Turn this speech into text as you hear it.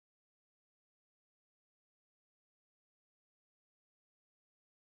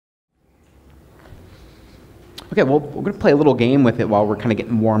Okay, well, we're going to play a little game with it while we're kind of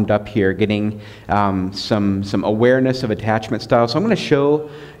getting warmed up here, getting some awareness of attachment styles. So I'm going to show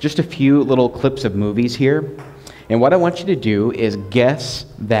just a few little clips of movies here. And what I want you to do is guess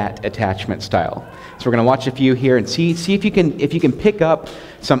that attachment style. So we're going to watch a few here and see if you can pick up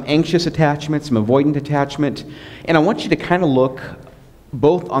some anxious attachment, some avoidant attachment. And I want you to kind of look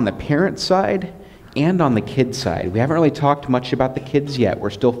both on the parent side and on the kid side. We haven't really talked much about the kids yet. We're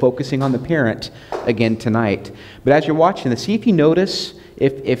still focusing on the parent again tonight. But as you're watching this, see if you notice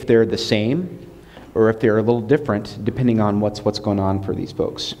if they're the same or if they're a little different depending on what's going on for these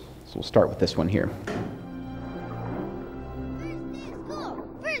folks. So we'll start with this one here.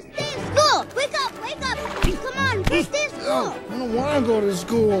 First day of school! Wake up! Come on, first day of school! Oh, I don't want to go to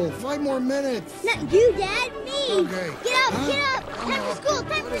school. 5 more minutes. Not you, Dad, me! Okay. Get up! Time for school!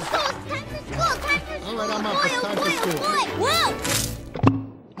 All right, I'm up. It's time for school. Whoa!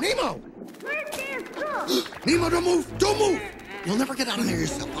 Nemo! First day of school! Nemo, don't move! Don't move! You'll never get out of there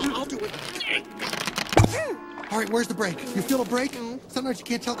yourself. I'll do it. All right, where's the brake? You feel a brake? Sometimes you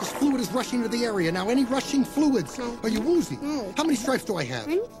can't tell because fluid is rushing to the area. Now, any rushing fluids? Are you woozy? How many stripes do I have?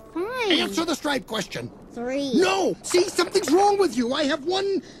 I'm fine. Answer the stripe question. 3. No! See, something's wrong with you. I have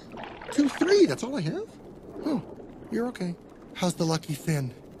 1, 2, 3. That's all I have? Oh, you're okay. How's the lucky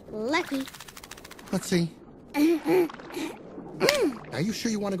fin? Lucky. Let's see. Are you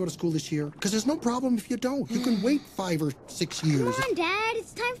sure you want to go to school this year? Because there's no problem if you don't. You can wait 5 or 6 years. Come on, Dad.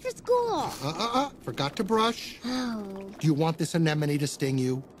 It's time for school. Forgot to brush. Oh. Do you want this anemone to sting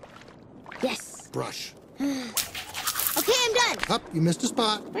you? Yes. Brush. Okay, I'm done. Up, you missed a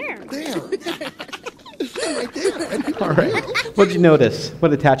spot. Where? There. Right there. All right. What did you notice?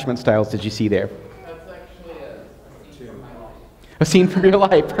 What attachment styles did you see there? That's actually a scene from my life. A scene from your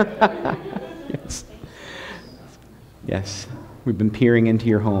life. Yes. Yes. We've been peering into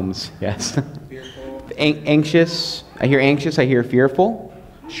your homes. Yes. Fearful. Anxious. I hear anxious. I hear fearful.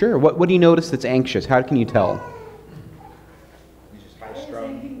 Sure. What do you notice that's anxious? How can you tell? He's just high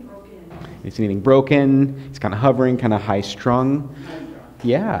strung. Is anything broken? He's kind of hovering, kind of high strung.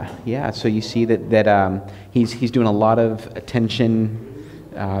 Yeah. So you see that he's doing a lot of attention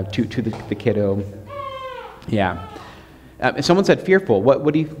to the kiddo. Yeah. Someone said fearful.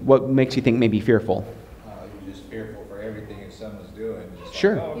 What makes you think maybe fearful? You're just fearful for everything his son was doing. Just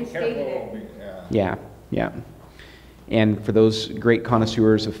Sure. Like, oh, be careful. Yeah. And for those great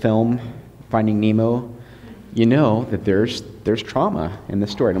connoisseurs of film, Finding Nemo, you know that there's trauma in the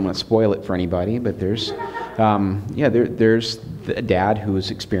story. I don't want to spoil it for anybody, but there's a dad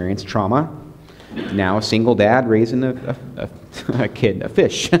who's experienced trauma. Now a single dad raising a kid, a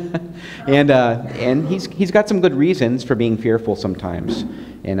fish, and he's got some good reasons for being fearful sometimes,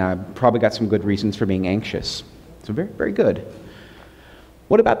 and probably got some good reasons for being anxious. So very, very good.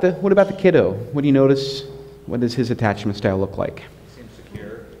 What about the kiddo? What do you notice? What does his attachment style look like? He seems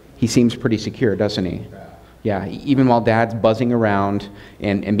secure. He seems pretty secure, doesn't he? Yeah, even while dad's buzzing around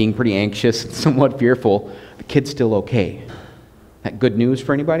and being pretty anxious and somewhat fearful, the kid's still okay. That good news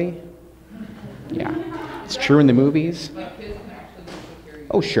for anybody? Yeah. It's true in the movies.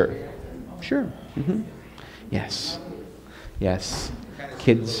 Oh, sure. Mm-hmm. Yes. Kind of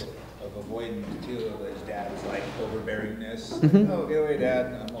Kids. of avoiding too of his dad's like overbearingness. Mm-hmm. Oh, get away,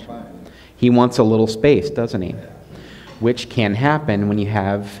 Dad. I'm all fine. He wants a little space, doesn't he? Which can happen when you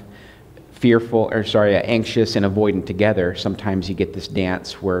have anxious and avoidant together. Sometimes you get this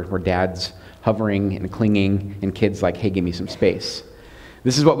dance where dad's hovering and clinging and kids like, hey, give me some space.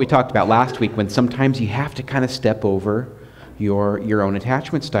 This is what we talked about last week, when sometimes you have to kind of step over your own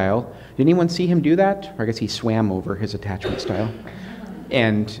attachment style. Did anyone see him do that? Or I guess he swam over his attachment style.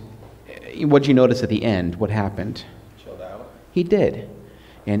 And what'd you notice at the end? What happened? Chilled out. He did.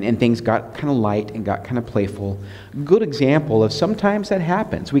 And things got kind of light and got kind of playful. Good example of sometimes that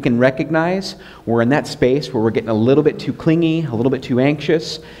happens. We can recognize we're in that space where we're getting a little bit too clingy, a little bit too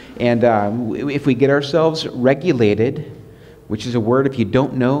anxious. And if we get ourselves regulated, which is a word if you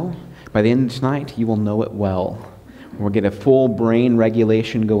don't know, by the end of tonight, you will know it well. We'll get a full brain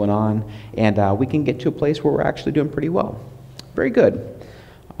regulation going on, and we can get to a place where we're actually doing pretty well. Very good.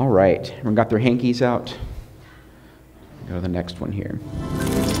 All right. Everyone got their hankies out? Go to the next one here.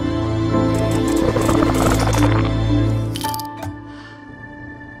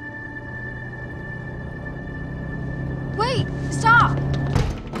 Wait! Stop!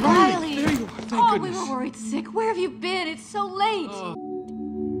 Riley! There you are. Thank Oh, goodness. we were worried sick. Where have you been? It's so late.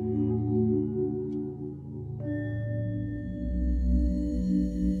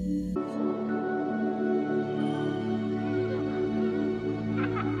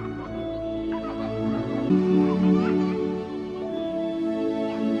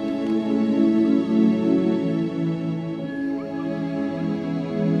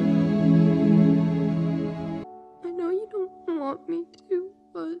 you,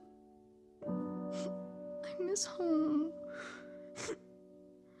 but I miss home.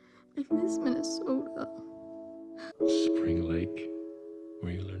 I miss Minnesota. Spring Lake,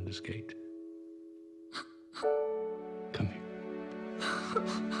 where you learn to skate. Come here.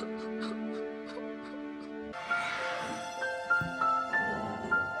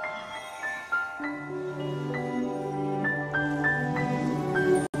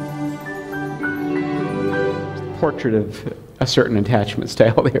 Portrait of a certain attachment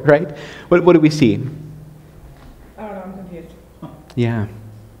style there, right? What do we see? I don't know, I'm confused. Yeah.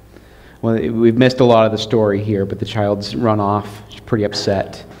 Well, we've missed a lot of the story here, but the child's run off. She's pretty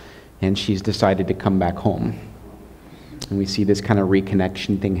upset, and she's decided to come back home. And we see this kind of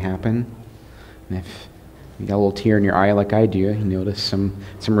reconnection thing happen. And if you got a little tear in your eye like I do, you notice some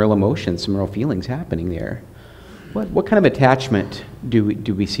real emotions, some real feelings happening there. What kind of attachment do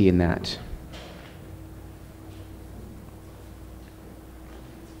we see in that?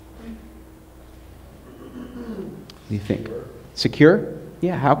 What do you think? Secure?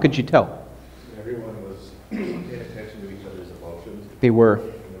 Yeah, how could you tell? Everyone was paying attention to each other's emotions. They were.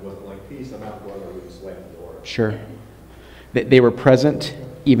 And it wasn't like, peace, I'm out going, or we slam the door. Sure. They were present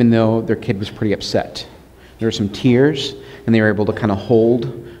even though their kid was pretty upset. There were some tears, and they were able to kind of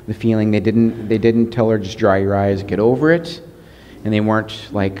hold the feeling. They didn't tell her, just dry your eyes, get over it. And they weren't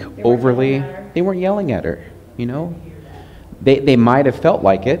like overly, they weren't yelling at her, you know? They might have felt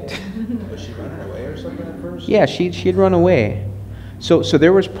like it. Was she running away or something at first? Yeah, she'd run away. So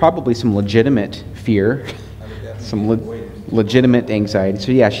there was probably some legitimate fear, some legitimate anxiety.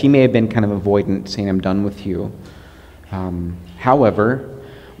 So yeah, she may have been kind of avoidant, saying, I'm done with you. However,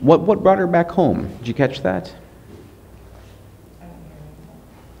 what brought her back home? Did you catch that?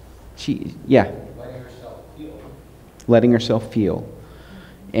 Letting herself feel.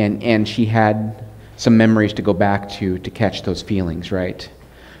 And she had some memories to go back to catch those feelings, right?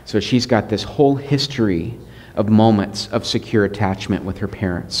 So she's got this whole history of moments of secure attachment with her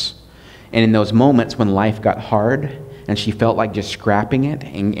parents. And in those moments when life got hard and she felt like just scrapping it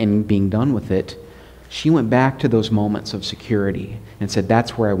and being done with it, she went back to those moments of security and said,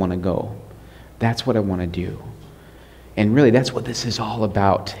 that's where I want to go. That's what I want to do. And really, that's what this is all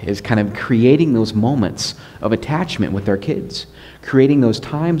about, is kind of creating those moments of attachment with our kids, creating those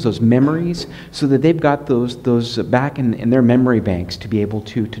times, those memories, so that they've got those back in their memory banks to be able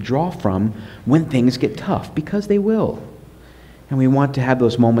to draw from when things get tough, because they will. And we want to have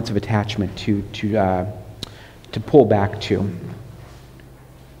those moments of attachment to pull back to.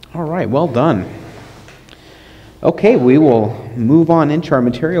 All right, well done. Okay, we will move on into our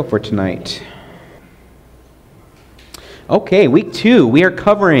material for tonight. Okay, week 2, we are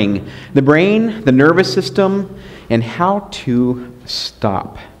covering the brain, the nervous system, and how to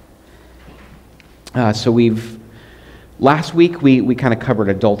stop. Last week we kind of covered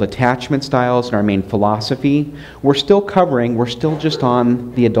adult attachment styles and our main philosophy. We're still just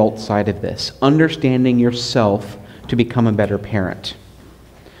on the adult side of this, understanding yourself to become a better parent.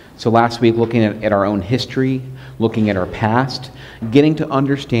 So last week, looking at our own history, looking at our past, getting to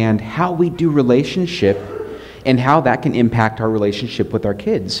understand how we do relationship and how that can impact our relationship with our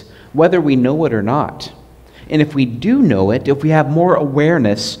kids, whether we know it or not. And if we do know it, if we have more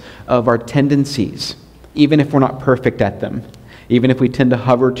awareness of our tendencies, even if we're not perfect at them, even if we tend to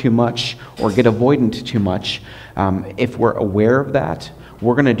hover too much or get avoidant too much, if we're aware of that,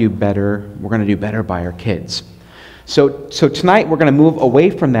 we're going to do better. We're going to do better by our kids. So tonight we're going to move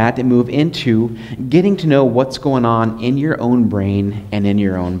away from that and move into getting to know what's going on in your own brain and in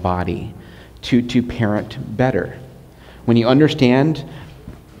your own body to parent better. When you understand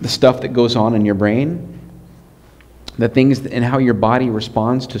the stuff that goes on in your brain, the things and how your body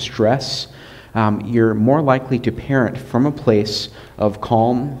responds to stress, you're more likely to parent from a place of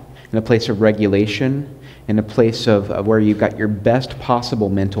calm, and a place of regulation, and a place of where you've got your best possible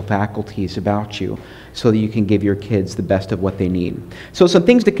mental faculties about you, so that you can give your kids the best of what they need. So some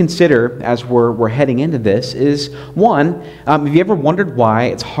things to consider as we're heading into this is, one, have you ever wondered why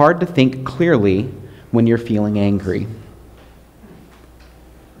it's hard to think clearly when you're feeling angry?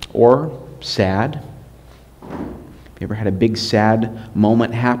 Or sad? Have you ever had a big sad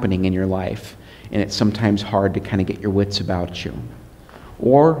moment happening in your life, and it's sometimes hard to kind of get your wits about you?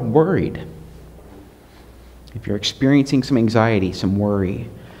 Or worried? If you're experiencing some anxiety, some worry,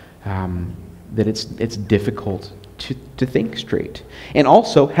 that it's difficult to think straight. And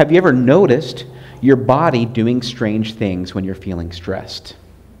also, have you ever noticed your body doing strange things when you're feeling stressed?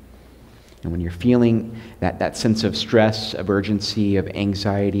 And when you're feeling that sense of stress, of urgency, of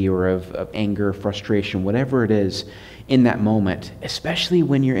anxiety, or of anger, frustration, whatever it is in that moment, especially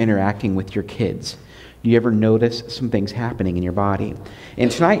when you're interacting with your kids, Do you ever notice some things happening in your body? And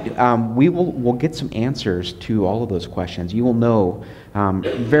tonight, we'll get some answers to all of those questions. You will know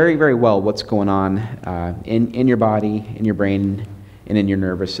very, very well what's going on in your body, in your brain, and in your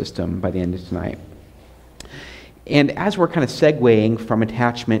nervous system by the end of tonight. And as we're kind of segueing from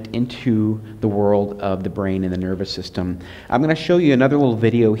attachment into the world of the brain and the nervous system, I'm going to show you another little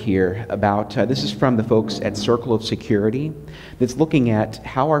video here about, this is from the folks at Circle of Security, that's looking at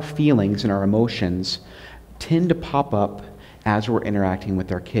how our feelings and our emotions tend to pop up as we're interacting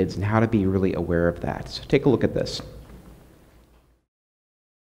with our kids and how to be really aware of that. So take a look at this.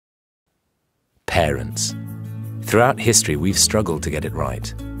 Parents. Throughout history, we've struggled to get it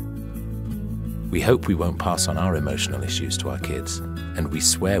right. We hope we won't pass on our emotional issues to our kids, and we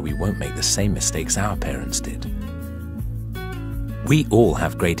swear we won't make the same mistakes our parents did. We all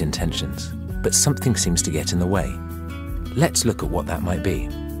have great intentions, but something seems to get in the way. Let's look at what that might be.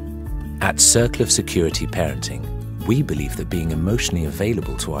 At Circle of Security Parenting, we believe that being emotionally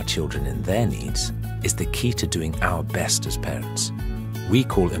available to our children and their needs is the key to doing our best as parents. We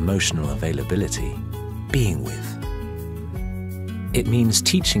call emotional availability being with. It means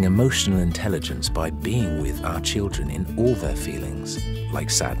teaching emotional intelligence by being with our children in all their feelings, like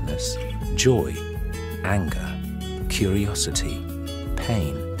sadness, joy, anger, curiosity,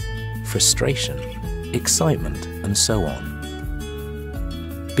 pain, frustration, excitement, and so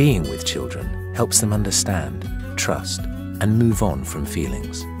on. Being with children helps them understand, trust, and move on from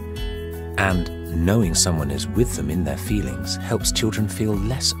feelings. And knowing someone is with them in their feelings helps children feel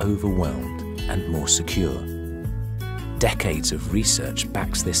less overwhelmed and more secure. Decades of research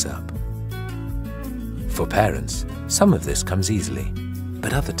backs this up. For parents, some of this comes easily,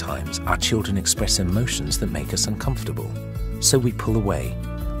 but other times our children express emotions that make us uncomfortable, so we pull away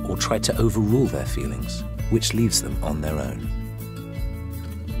or try to overrule their feelings, which leaves them on their own.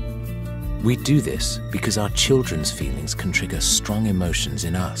 We do this because our children's feelings can trigger strong emotions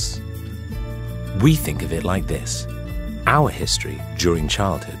in us. We think of it like this: our history during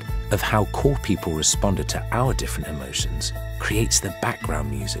childhood of how core people responded to our different emotions creates the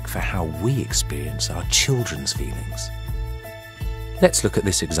background music for how we experience our children's feelings. Let's look at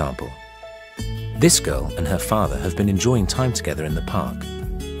this example. This girl and her father have been enjoying time together in the park,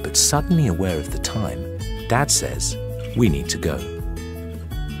 but suddenly aware of the time, Dad says, "We need to go."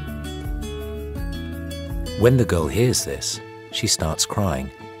 When the girl hears this, she starts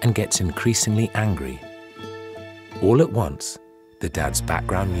crying and gets increasingly angry. All at once, the dad's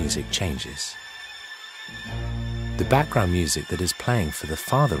background music changes. The background music that is playing for the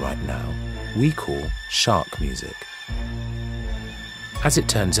father right now, we call shark music. As it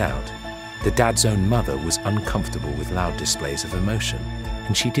turns out, the dad's own mother was uncomfortable with loud displays of emotion,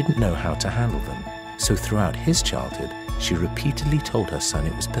 and she didn't know how to handle them. So throughout his childhood, she repeatedly told her son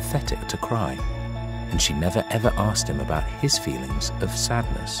it was pathetic to cry, and she never ever asked him about his feelings of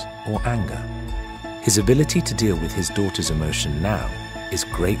sadness or anger. His ability to deal with his daughter's emotion now is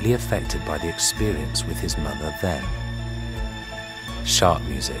greatly affected by the experience with his mother then. Shark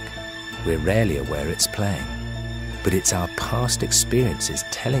music. We're rarely aware it's playing, but it's our past experiences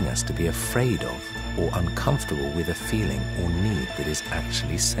telling us to be afraid of or uncomfortable with a feeling or need that is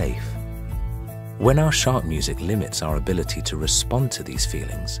actually safe. When our shark music limits our ability to respond to these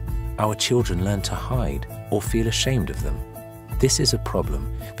feelings, our children learn to hide or feel ashamed of them. This is a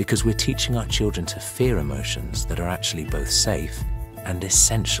problem because we're teaching our children to fear emotions that are actually both safe and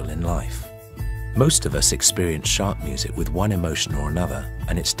essential in life. Most of us experience shark music with one emotion or another,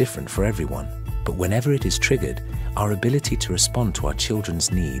 and it's different for everyone. But whenever it is triggered, our ability to respond to our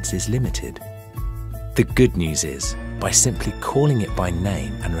children's needs is limited. The good news is, by simply calling it by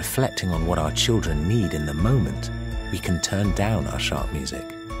name and reflecting on what our children need in the moment, we can turn down our shark music.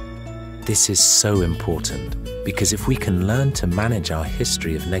 This is so important because if we can learn to manage our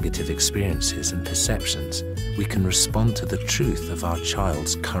history of negative experiences and perceptions, we can respond to the truth of our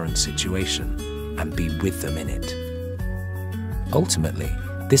child's current situation and be with them in it. Ultimately,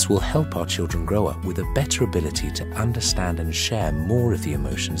 this will help our children grow up with a better ability to understand and share more of the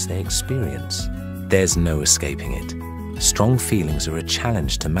emotions they experience. There's no escaping it. Strong feelings are a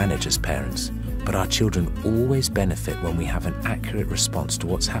challenge to manage as parents, but our children always benefit when we have an accurate response to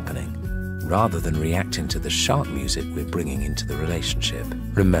what's happening, rather than reacting to the shark music we're bringing into the relationship.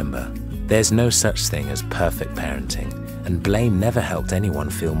 Remember, there's no such thing as perfect parenting, and blame never helped anyone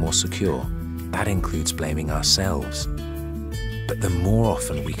feel more secure. That includes blaming ourselves. But the more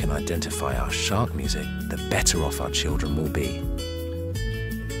often we can identify our shark music, the better off our children will be.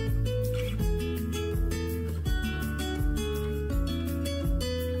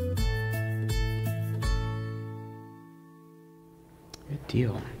 Good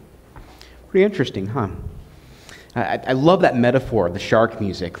deal. Pretty interesting, huh? I love that metaphor, the shark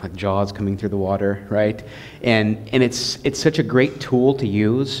music, like Jaws coming through the water, right? And it's such a great tool to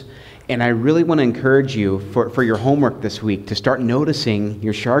use. And I really want to encourage you for your homework this week to start noticing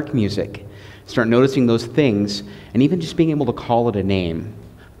your shark music. Start noticing those things, and even just being able to call it a name.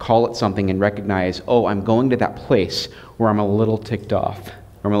 Call it something and recognize, oh, I'm going to that place where I'm a little ticked off,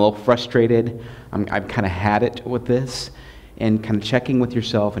 or I'm a little frustrated, I've kind of had it with this, and kind of checking with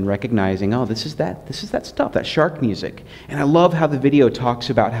yourself and recognizing, oh, this is that stuff, that shark music. And I love how the video talks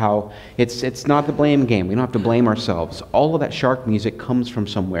about how it's not the blame game. We don't have to blame ourselves. All of that shark music comes from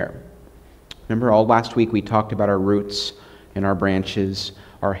somewhere. Remember, all last week we talked about our roots and our branches,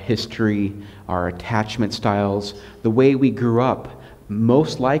 our history, our attachment styles. The way we grew up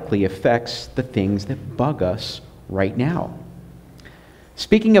most likely affects the things that bug us right now.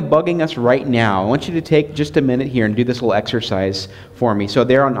 Speaking of bugging us right now, I want you to take just a minute here and do this little exercise for me. So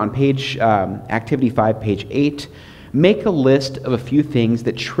there on page, Activity 5, page 8, make a list of a few things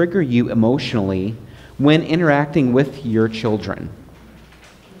that trigger you emotionally when interacting with your children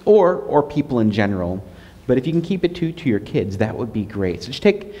or people in general. But if you can keep it to your kids, that would be great. So just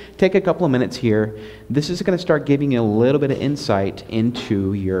take a couple of minutes here. This is going to start giving you a little bit of insight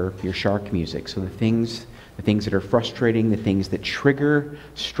into your shark music. So the things that are frustrating, the things that trigger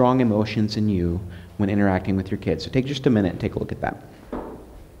strong emotions in you when interacting with your kids. So take just a minute and take a look at that.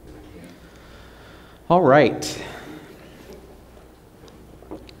 All right.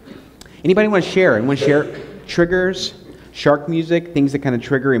 Anybody want to share? Anyone share triggers, shark music, things that kind of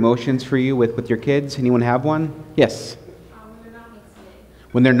trigger emotions for you with your kids? Anyone have one? Yes. When they're not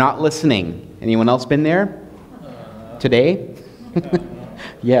listening. When they're not listening. Anyone else been there? Today?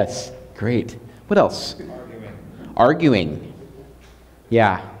 Yes. Great. What else? Arguing.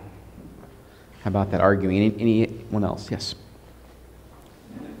 Yeah. How about that, arguing? Anyone else? Yes.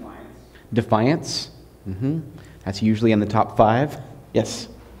 Defiance. Mm-hmm. That's usually in the top 5. Yes.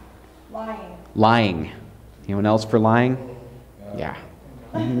 Lying. Anyone else for lying? Yeah.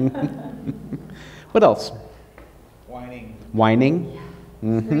 What else? Whining.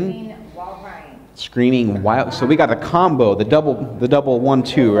 Mm-hmm. Screaming while crying. Screaming while. So we got a combo, the double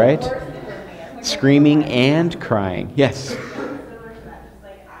 1-2, right? Screaming and crying. Yes.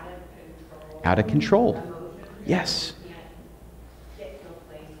 Out of control. Yes.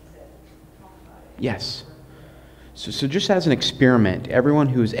 Yes. So just as an experiment, everyone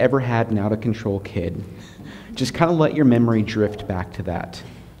who's ever had an out-of-control kid, just kind of let your memory drift back to that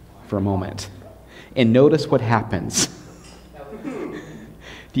for a moment and notice what happens.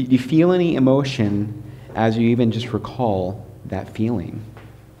 Do you feel any emotion as you even just recall that feeling?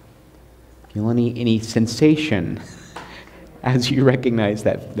 Feel any sensation as you recognize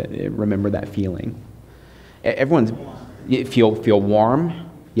that remember that feeling? Everyone's feel warm?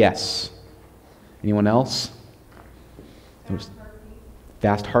 Yes. Anyone else?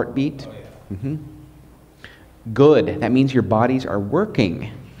 Fast heartbeat? Mm-hmm. Good. That means your bodies are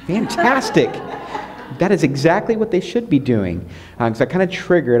working. Fantastic. That is exactly what they should be doing. Because I kind of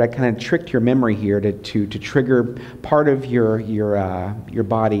tricked your memory here to trigger part of your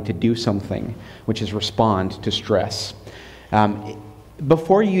body to do something, which is respond to stress.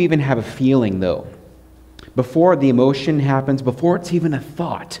 Before you even have a feeling, though, before the emotion happens, before it's even a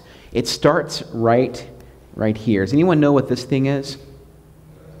thought, it starts right here. Does anyone know what this thing is?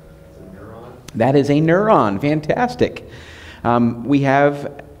 That is a neuron. Fantastic. We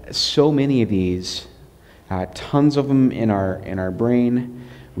have so many of these, tons of them in our brain.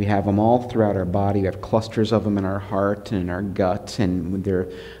 We have them all throughout our body. We have clusters of them in our heart and in our gut, and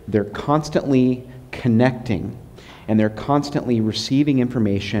they're constantly connecting, and they're constantly receiving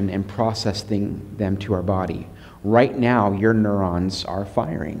information and processing them to our body. Right now, your neurons are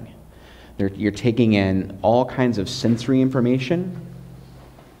firing. You're taking in all kinds of sensory information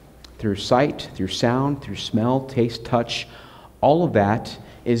through sight, through sound, through smell, taste, touch. All of that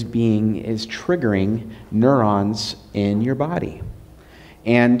is triggering neurons in your body.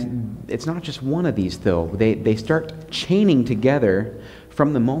 And it's not just one of these, though. They start chaining together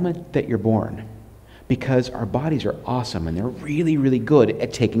from the moment that you're born, because our bodies are awesome and they're really, really good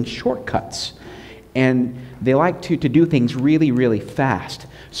at taking shortcuts. And they like to do things really, really fast.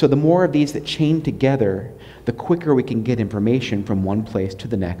 So the more of these that chain together, the quicker we can get information from one place to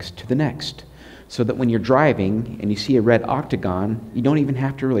the next. So that when you're driving and you see a red octagon, you don't even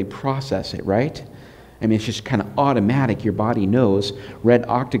have to really process it, right? I mean, it's just kind of automatic. Your body knows red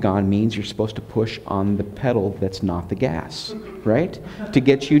octagon means you're supposed to push on the pedal that's not the gas, right? To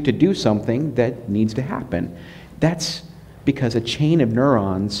get you to do something that needs to happen. That's because a chain of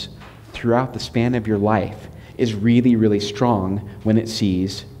neurons throughout the span of your life is really, really strong when it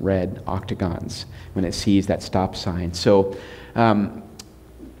sees red octagons, when it sees that stop sign. So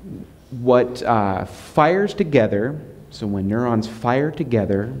what fires together, so when neurons fire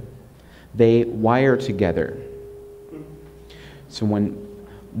together, they wire together. So when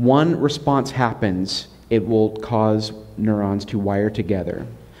one response happens, it will cause neurons to wire together.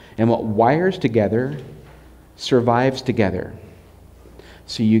 And what wires together survives together.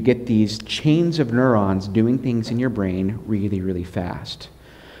 So you get these chains of neurons doing things in your brain really, really fast.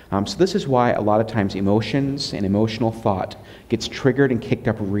 So this is why a lot of times emotions and emotional thought gets triggered and kicked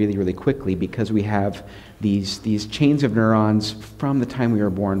up really, really quickly, because we have these chains of neurons from the time we were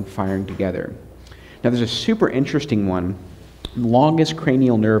born firing together. Now there's a super interesting one. The longest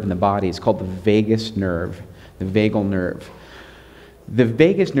cranial nerve in the body is called the vagus nerve, the vagal nerve. The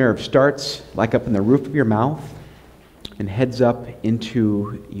vagus nerve starts like up in the roof of your mouth and heads up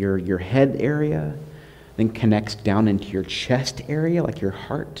into your head area, then connects down into your chest area, like your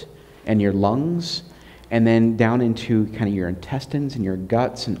heart and your lungs, and then down into kind of your intestines and your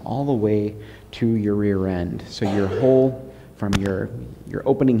guts and all the way to your rear end. So your whole, from your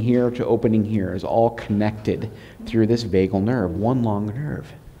opening here to opening here, is all connected through this vagal nerve, one long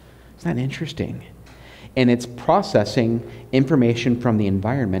nerve. Isn't that interesting? And it's processing information from the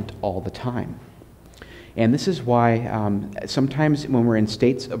environment all the time. And this is why sometimes when we're in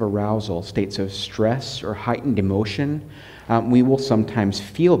states of arousal, states of stress or heightened emotion, we will sometimes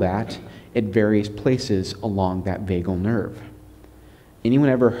feel that at various places along that vagal nerve. Anyone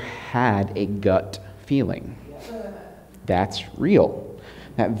ever had a gut feeling? That's real.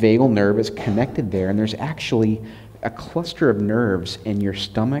 That vagal nerve is connected there, and there's actually a cluster of nerves in your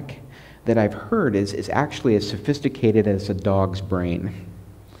stomach that I've heard is actually as sophisticated as a dog's brain.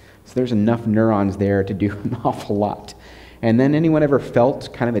 So there's enough neurons there to do an awful lot. And then anyone ever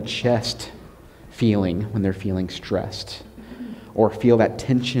felt kind of a chest feeling when they're feeling stressed? Or feel that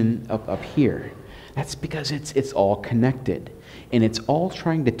tension up here? That's because it's all connected. And it's all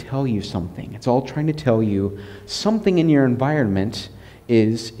trying to tell you something. It's all trying to tell you something in your environment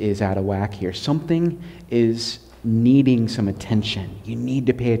is out of whack here. Something is needing some attention. You need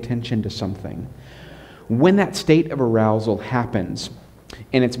to pay attention to something. When that state of arousal happens,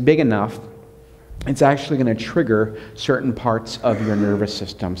 and it's big enough, it's actually going to trigger certain parts of your nervous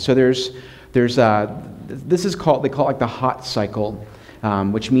system. So this is called, they call it like the hot cycle,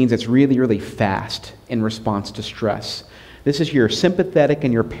 which means it's really, really fast in response to stress. This is your sympathetic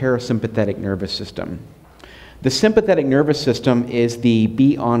and your parasympathetic nervous system. The sympathetic nervous system is the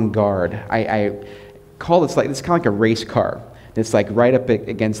be on guard. I call this it's kind of like a race car. It's like right up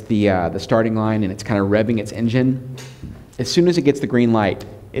against the starting line, and it's kind of revving its engine. As soon as it gets the green light,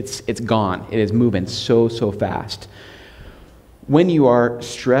 it's gone. It is moving so fast. When you are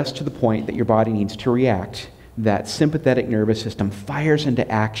stressed to the point that your body needs to react, that sympathetic nervous system fires into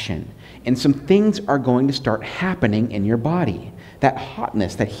action, and some things are going to start happening in your body. That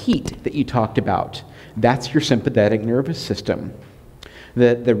hotness, that heat that you talked about, that's your sympathetic nervous system.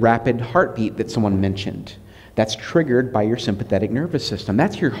 The rapid heartbeat that someone mentioned, that's triggered by your sympathetic nervous system.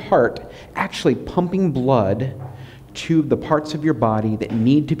 That's your heart actually pumping blood to the parts of your body that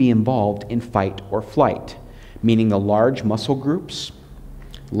need to be involved in fight or flight, meaning the large muscle groups,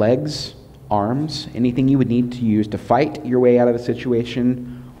 legs, arms, anything you would need to use to fight your way out of a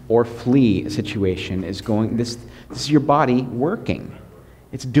situation or flee a situation is going, this is your body working.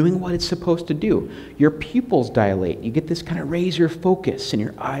 It's doing what it's supposed to do. Your pupils dilate. You get this kind of razor focus, and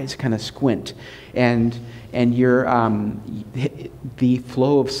your eyes kind of squint, and your the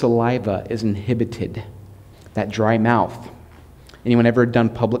flow of saliva is inhibited. That dry mouth. Anyone ever done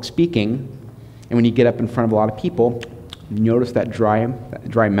public speaking? And when you get up in front of a lot of people, you notice that dry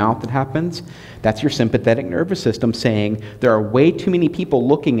mouth that happens? That's your sympathetic nervous system saying, there are way too many people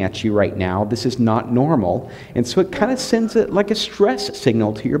looking at you right now. This is not normal. And so it kind of sends it like a stress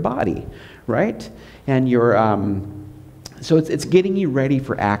signal to your body, right? And so it's getting you ready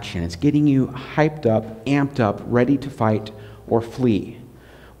for action. It's getting you hyped up, amped up, ready to fight or flee,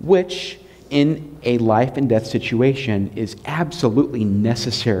 which in a life and death situation is absolutely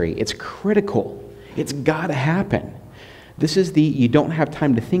necessary. It's critical. It's got to happen. This is you don't have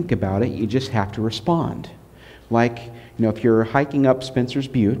time to think about it, you just have to respond. Like, if you're hiking up Spencer's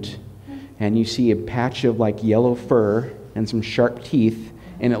Butte and you see a patch of like yellow fur and some sharp teeth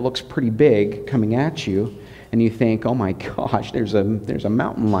and it looks pretty big coming at you, and you think, oh my gosh, there's a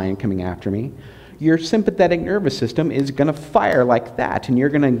mountain lion coming after me, your sympathetic nervous system is going to fire like that, and you're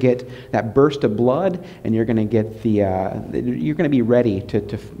going to get that burst of blood, and you're going to get you're going to be ready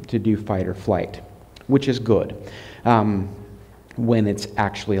to do fight or flight, which is good when it's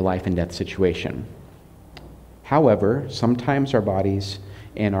actually a life and death situation. However, sometimes our bodies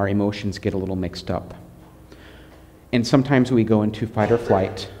and our emotions get a little mixed up. And sometimes we go into fight or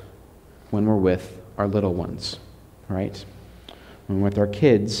flight when we're with our little ones, right? When we're with our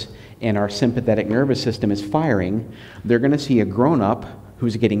kids and our sympathetic nervous system is firing, they're going to see a grown-up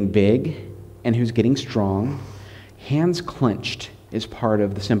who's getting big and who's getting strong. Hands clenched is part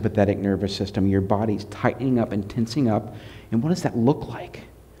of the sympathetic nervous system. Your body's tightening up and tensing up. And what does that look like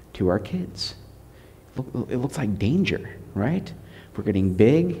to our kids? It looks like danger, right? We're getting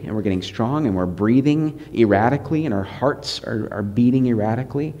big and we're getting strong and we're breathing erratically and our hearts are beating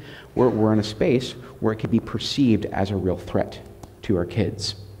erratically. We're in a space where it could be perceived as a real threat to our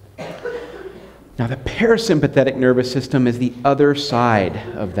kids. Now, the parasympathetic nervous system is the other side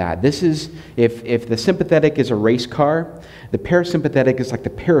of that. This is, if the sympathetic is a race car, the parasympathetic is like the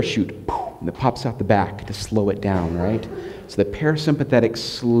parachute that pops out the back to slow it down, right? So the parasympathetic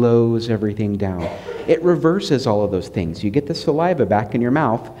slows everything down. It reverses all of those things. You get the saliva back in your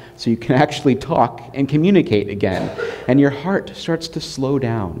mouth so you can actually talk and communicate again. And your heart starts to slow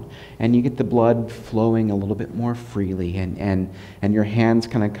down. And you get the blood flowing a little bit more freely. And your hands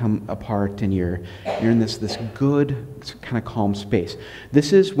kind of come apart and you're in this good kind of calm space.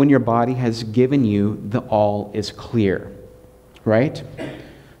 This is when your body has given you the all is clear, right?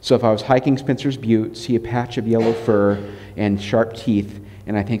 So if I was hiking Spencer's Butte, see a patch of yellow fur and sharp teeth,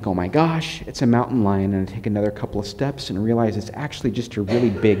 and I think, oh my gosh, it's a mountain lion, and I take another couple of steps and realize it's actually just a really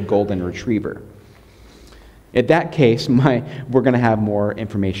big golden retriever. In that case, we're going to have more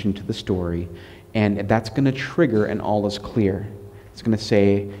information to the story, and that's going to trigger an all is clear. It's going to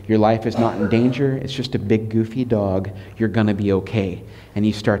say, your life is not in danger, it's just a big goofy dog, you're going to be okay. And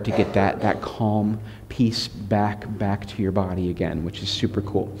you start to get that calm peace back to your body again, which is super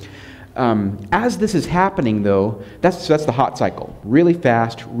cool. As this is happening, though, that's the hot cycle. Really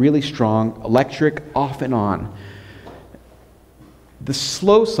fast, really strong, electric, off and on. The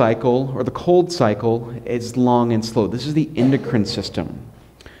slow cycle, or the cold cycle, is long and slow. This is the endocrine system.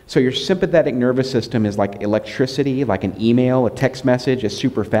 So your sympathetic nervous system is like electricity, like an email, a text message, is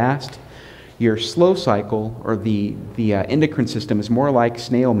super fast. Your slow cycle, or the endocrine system, is more like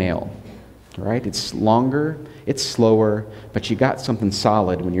snail mail. Right? It's longer, it's slower, but you got something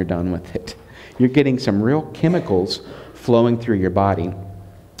solid when you're done with it. You're getting some real chemicals flowing through your body.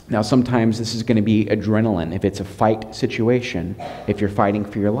 Now, sometimes this is going to be adrenaline. If it's a fight situation, if you're fighting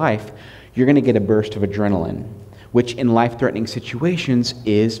for your life, you're going to get a burst of adrenaline, which in life-threatening situations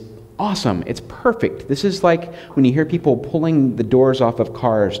is awesome. It's perfect. This is like when you hear people pulling the doors off of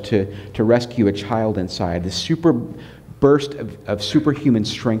cars to rescue a child inside. The super burst of superhuman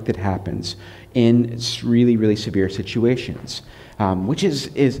strength that happens in really, really severe situations, which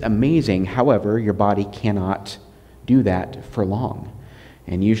is amazing. However, your body cannot do that for long.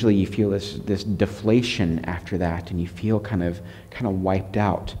 And usually you feel this deflation after that, and you feel kind of wiped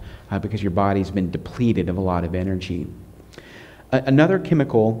out because your body's been depleted of a lot of energy. Another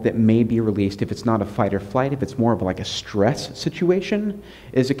chemical that may be released if it's not a fight or flight, if it's more of like a stress situation,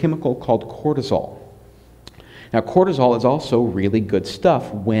 is a chemical called cortisol. Now, cortisol is also really good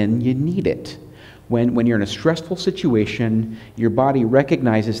stuff when you need it. When you're in a stressful situation, your body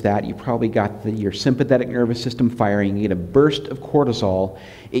recognizes that. You probably got your sympathetic nervous system firing. You get a burst of cortisol.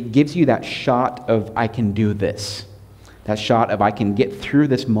 It gives you that shot of, I can do this. That shot of, I can get through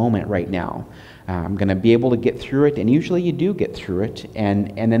this moment right now. I'm going to be able to get through it. And usually you do get through it.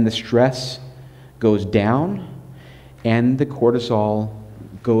 And then the stress goes down, and the cortisol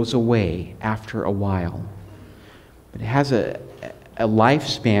goes away after a while. But it has a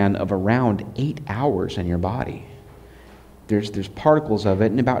lifespan of around 8 hours in your body. There's particles of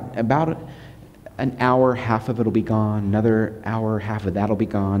it, and about an hour, half of it will be gone. Another hour, half of that will be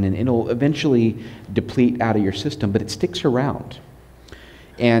gone, and it'll eventually deplete out of your system, but it sticks around.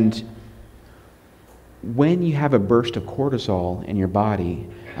 And when you have a burst of cortisol in your body,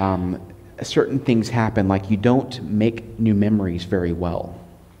 certain things happen, like you don't make new memories very well.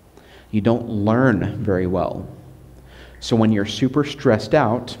 You don't learn very well. So when you're super stressed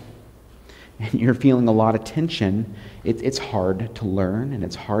out and you're feeling a lot of tension, it's hard to learn and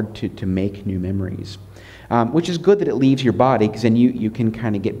it's hard to make new memories. Which is good that it leaves your body, because then you can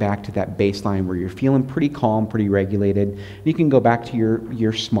kind of get back to that baseline where you're feeling pretty calm, pretty regulated, and you can go back to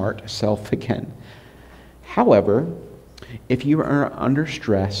your smart self again. However, if you are under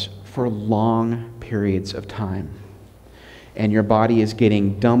stress for long periods of time and your body is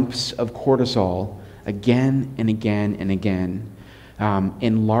getting dumps of cortisol again and again and again,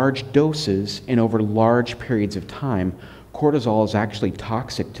 in large doses and over large periods of time, cortisol is actually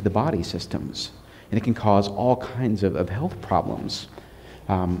toxic to the body systems, and it can cause all kinds of health problems.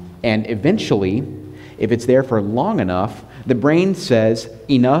 And eventually, if it's there for long enough, the brain says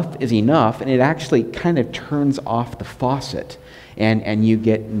enough is enough, and it actually kind of turns off the faucet, and you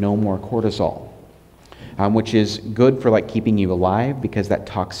get no more cortisol, which is good for like keeping you alive because that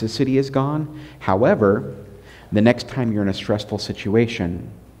toxicity is gone. However, the next time you're in a stressful situation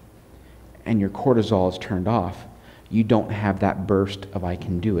and your cortisol is turned off, you don't have that burst of I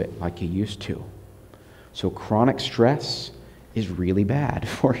can do it like you used to. So chronic stress is really bad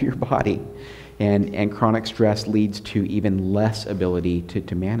for your body. And chronic stress leads to even less ability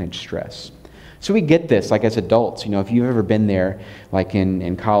to manage stress. So we get this, like as adults, if you've ever been there, like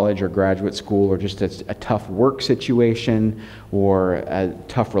in college or graduate school, or just a tough work situation or a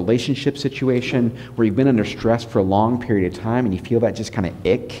tough relationship situation where you've been under stress for a long period of time and you feel that just kind of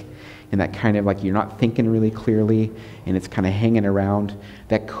ick and that kind of like you're not thinking really clearly and it's kind of hanging around,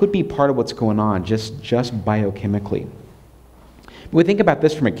 that could be part of what's going on just biochemically. We think about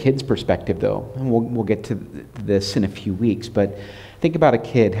this from a kid's perspective, though, and we'll get to this in a few weeks, but think about a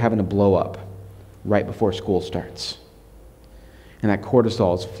kid having a blow up right before school starts, and that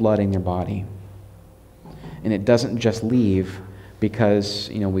cortisol is flooding their body, and it doesn't just leave because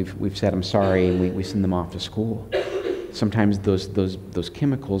we've said I'm sorry and we send them off to school. Sometimes those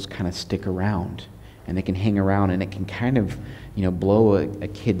chemicals kind of stick around, and they can hang around, and it can kind of blow a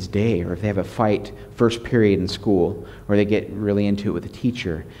kid's day. Or if they have a fight first period in school, or they get really into it with a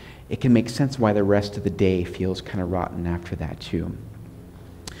teacher, it can make sense why the rest of the day feels kind of rotten after that too.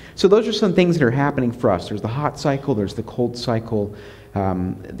 So those are some things that are happening for us. There's the hot cycle, there's the cold cycle,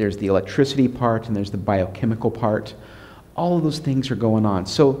 there's the electricity part, and there's the biochemical part. All of those things are going on.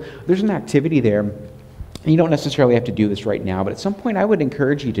 So there's an activity there. And you don't necessarily have to do this right now, but at some point I would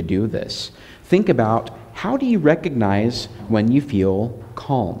encourage you to do this. Think about, how do you recognize when you feel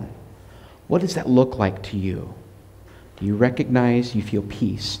calm? What does that look like to you? Do you recognize you feel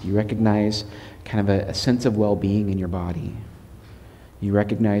peace? Do you recognize kind of a sense of well-being in your body? Do you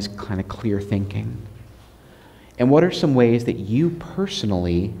recognize kind of clear thinking? And what are some ways that you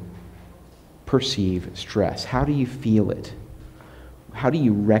personally perceive stress? How do you feel it? How do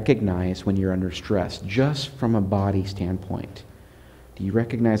you recognize when you're under stress, just from a body standpoint? Do you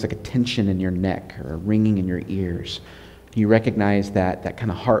recognize like a tension in your neck or a ringing in your ears? Do you recognize that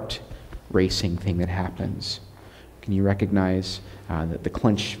kind of heart racing thing that happens? Can you recognize the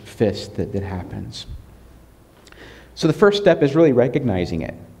clenched fist that happens? So the first step is really recognizing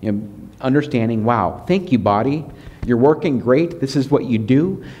it. Understanding, wow, thank you, body. You're working great. This is what you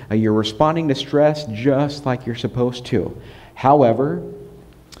do. You're responding to stress just like you're supposed to. However,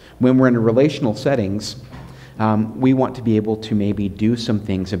 when we're in relational settings, we want to be able to maybe do some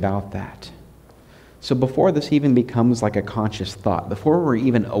things about that. So before this even becomes like a conscious thought, before we're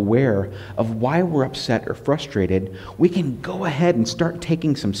even aware of why we're upset or frustrated, we can go ahead and start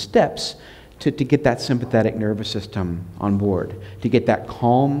taking some steps to get that sympathetic nervous system on board, to get that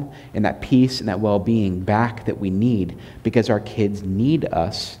calm and that peace and that well-being back that we need, because our kids need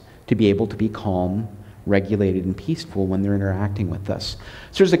us to be able to be calm, regulated, and peaceful when they're interacting with us.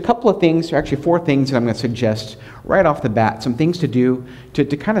 So there's a couple of things, or actually 4 things that I'm going to suggest right off the bat, some things to do to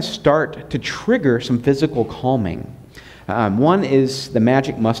kind of start to trigger some physical calming. One is the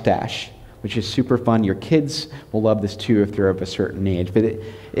magic mustache, which is super fun. Your kids will love this too if they're of a certain age, but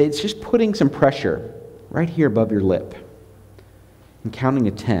it's just putting some pressure right here above your lip and counting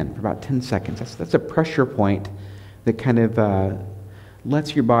to 10 for about 10 seconds. That's a pressure point that kind of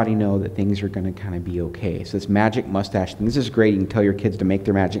lets your body know that things are going to kind of be okay. So this magic mustache thing, this is great. You can tell your kids to make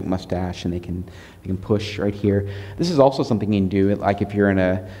their magic mustache, and they can push right here. This is also something you can do, like if you're in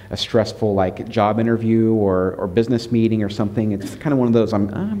a stressful like job interview or business meeting or something. It's kind of one of those,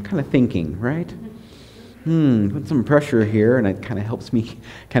 I'm kind of thinking, right? Put some pressure here, and it kind of helps me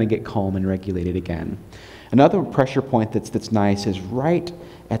kind of get calm and regulated again. Another pressure point that's nice is right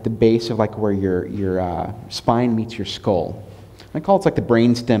at the base of like where your spine meets your skull. I call it like the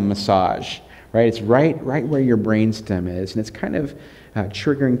brainstem massage, right? It's right where your brainstem is, and it's kind of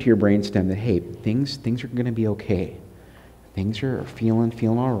triggering to your brainstem that, hey, things are going to be okay. Things are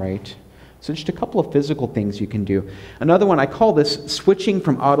feeling all right. So just a couple of physical things you can do. Another one, I call this switching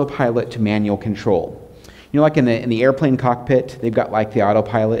from autopilot to manual control. Like in the airplane cockpit, they've got like the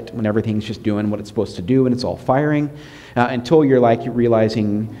autopilot when everything's just doing what it's supposed to do and it's all firing, until you're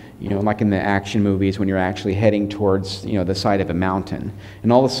realizing, like in the action movies when you're actually heading towards, the side of a mountain.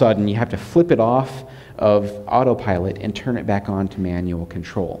 And all of a sudden you have to flip it off of autopilot and turn it back on to manual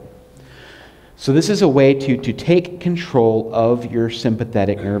control. So this is a way to take control of your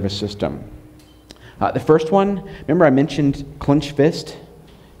sympathetic nervous system. The first one, remember I mentioned clenched fist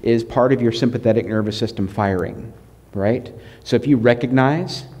is part of your sympathetic nervous system firing, right? So if you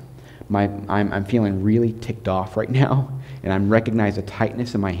recognize I'm feeling really ticked off right now, and I'm recognizing a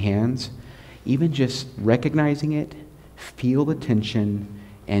tightness in my hands. Even just recognizing it, feel the tension,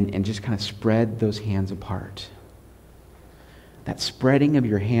 and just kind of spread those hands apart. That spreading of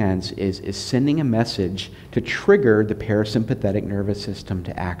your hands is sending a message to trigger the parasympathetic nervous system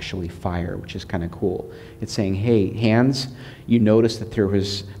to actually fire, which is kind of cool. It's saying, hey, hands, you noticed that there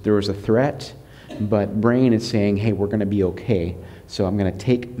was a threat, but brain is saying, hey, we're going to be okay. So I'm going to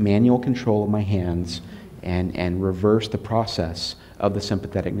take manual control of my hands and reverse the process of the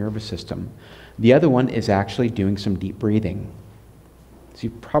sympathetic nervous system. The other one is actually doing some deep breathing. So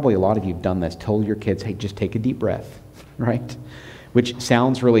probably a lot of you have done this, told your kids, hey, just take a deep breath, right? Which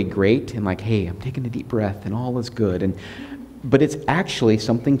sounds really great and like, hey, I'm taking a deep breath and all is good. But it's actually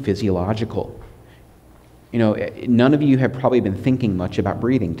something physiological. You know, none of you have probably been thinking much about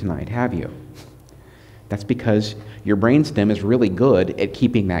breathing tonight, have you? That's because your brainstem is really good at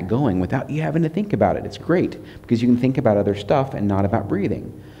keeping that going without you having to think about it. It's great because you can think about other stuff and not about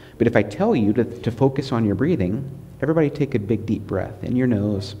breathing. But if I tell you to focus on your breathing, everybody take a big deep breath in your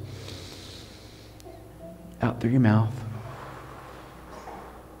nose, out through your mouth,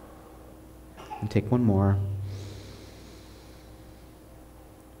 and take one more.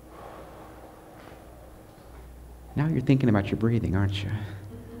 Now you're thinking about your breathing, aren't you?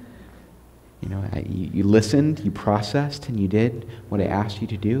 You know, you listened, you processed, and you did what I asked you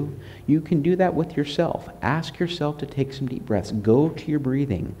to do. You can do that with yourself. Ask yourself to take some deep breaths. Go to your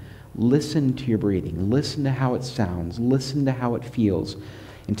breathing. Listen to your breathing. Listen to how it sounds. Listen to how it feels.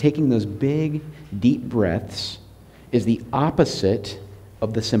 And taking those big, deep breaths is the opposite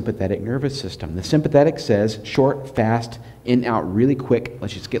of the sympathetic nervous system. The sympathetic says short, fast, in, out, really quick.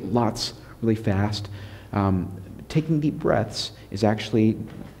 Let's just get lots really fast. Taking deep breaths is actually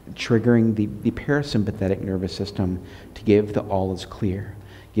triggering the parasympathetic nervous system to give the all is clear.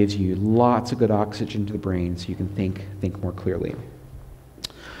 Gives you lots of good oxygen to the brain so you can think more clearly.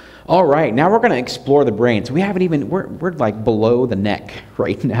 All right, now we're going to explore the brain. So we're like below the neck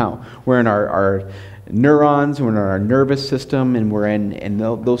right now. We're in our neurons, we're in our nervous system, and we're in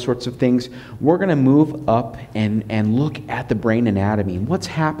those sorts of things. We're going to move up and look at the brain anatomy. What's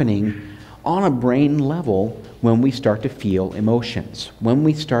happening on a brain level when we start to feel emotions, when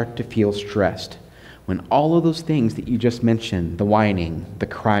we start to feel stressed, when all of those things that you just mentioned, the whining, the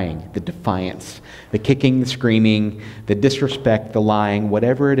crying, the defiance, the kicking, the screaming, the disrespect, the lying,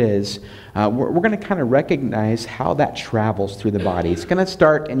 whatever it is, we're going to kind of recognize how that travels through the body. It's going to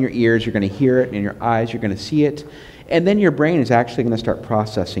start in your ears, you're going to hear it, in your eyes, you're going to see it, and then your brain is actually going to start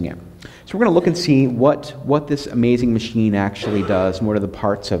processing it. So we're going to look and see what this amazing machine actually does and what are the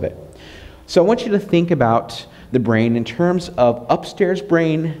parts of it. So I want you to think about the brain in terms of upstairs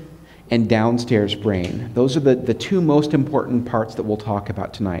brain and downstairs brain. Those are the two most important parts that we'll talk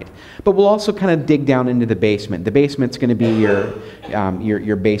about tonight. But we'll also kind of dig down into the basement. The basement's going to be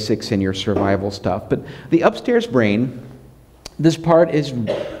your basics and your survival stuff. But the upstairs brain, this part is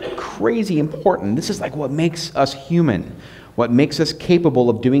crazy important. This is like what makes us human. What makes us capable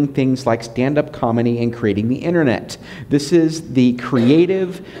of doing things like stand-up comedy and creating the internet. This is the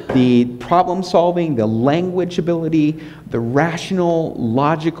creative, the problem-solving, the language ability, the rational,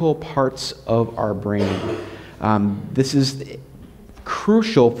 logical parts of our brain. This is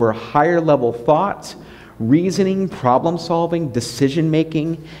crucial for higher-level thought, reasoning, problem-solving,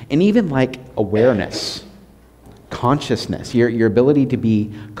 decision-making, and even like awareness, consciousness, your ability to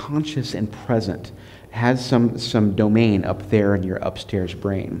be conscious and present. Has some domain up there in your upstairs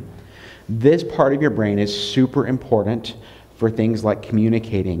brain. This part of your brain is super important for things like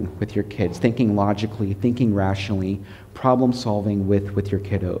communicating with your kids, thinking logically, thinking rationally, problem solving with your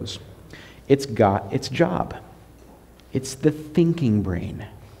kiddos. It's got its job. It's the thinking brain.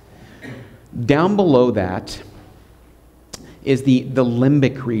 Down below that is the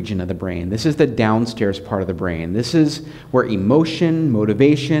limbic region of the brain. This is the downstairs part of the brain. This is where emotion,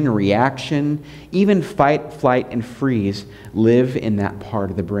 motivation, reaction, even fight, flight, and freeze live in that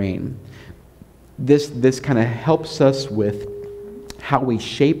part of the brain. This kind of helps us with how we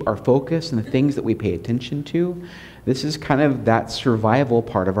shape our focus and the things that we pay attention to. This is kind of that survival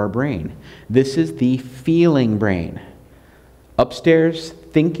part of our brain. This is the feeling brain. Upstairs,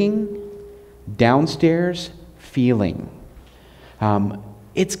 thinking. Downstairs, feeling.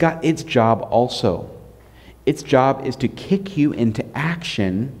 It's got its job also. Its job is to kick you into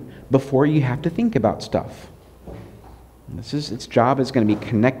action before you have to think about stuff. Its job is going to be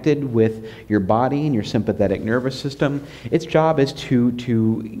connected with your body and your sympathetic nervous system. Its job is to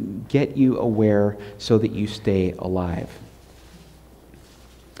get you aware so that you stay alive.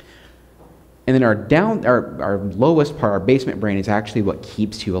 And then our lowest part, our basement brain, is actually what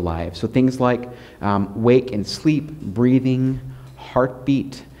keeps you alive. So things like wake and sleep, breathing,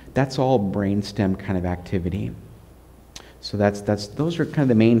 heartbeat, that's all brainstem kind of activity. So those are kind of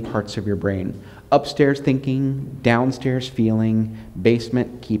the main parts of your brain. Upstairs thinking, downstairs feeling,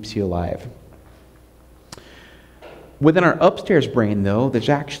 basement keeps you alive. Within our upstairs brain, though, there's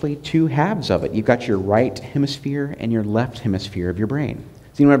actually two halves of it. You've got your right hemisphere and your left hemisphere of your brain.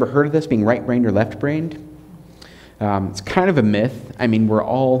 Has anyone ever heard of this, being right-brained or left-brained? It's kind of a myth. I mean, we're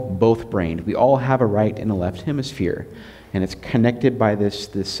all both-brained. We all have a right and a left hemisphere. And it's connected by this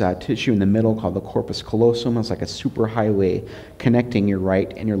tissue in the middle called the corpus callosum. It's like a superhighway connecting your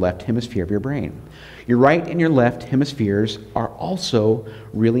right and your left hemisphere of your brain. Your right and your left hemispheres are also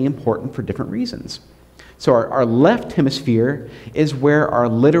really important for different reasons. So our left hemisphere is where our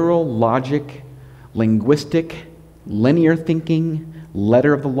literal, logic, linguistic, linear thinking,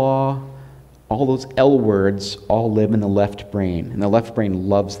 letter of the law, all those L words all live in the left brain. And the left brain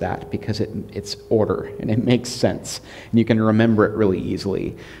loves that because it's order and it makes sense. And you can remember it really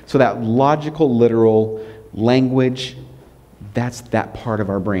easily. So that logical, literal language, that's that part of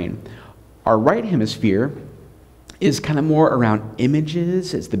our brain. Our right hemisphere is kind of more around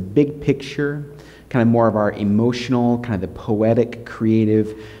images. It's the big picture, kind of more of our emotional, kind of the poetic,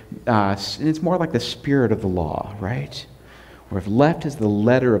 creative. And it's more like the spirit of the law, right? Where if left is the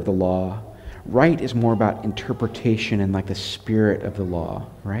letter of the law, right is more about interpretation and like the spirit of the law,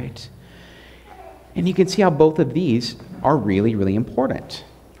 right? And you can see how both of these are really, really important,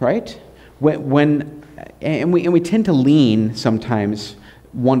 right? And we tend to lean sometimes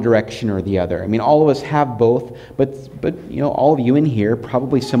one direction or the other. I mean, all of us have both, but you know, all of you in here,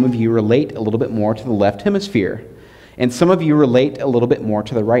 probably some of you relate a little bit more to the left hemisphere. And some of you relate a little bit more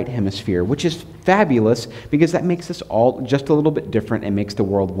to the right hemisphere, which is fabulous because that makes us all just a little bit different and makes the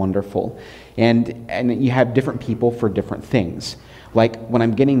world wonderful. And you have different people for different things. Like when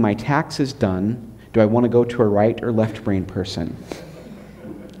I'm getting my taxes done, do I want to go to a right or left brain person?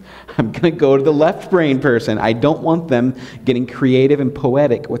 I'm going to go to the left brain person. I don't want them getting creative and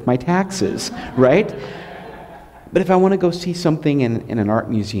poetic with my taxes, right? But if I want to go see something in an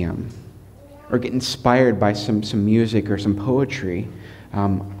art museum, or get inspired by some music or some poetry,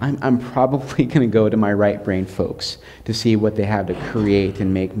 I'm probably going to go to my right brain folks to see what they have to create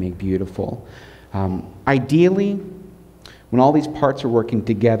and make beautiful. Ideally, when all these parts are working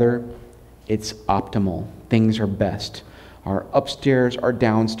together, it's optimal. Things are best. Our upstairs, our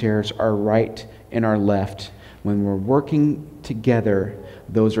downstairs, our right and our left, when we're working together,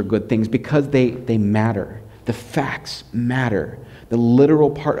 those are good things because they matter. The facts matter. The literal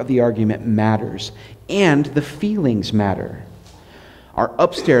part of the argument matters. And the feelings matter. Our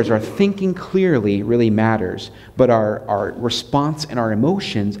upstairs, our thinking clearly really matters, but our response and our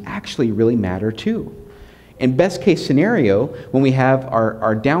emotions actually really matter too. In best case scenario, when we have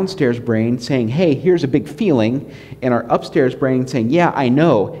our downstairs brain saying, hey, here's a big feeling, and our upstairs brain saying, yeah, I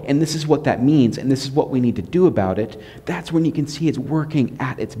know, and this is what that means, and this is what we need to do about it, that's when you can see it's working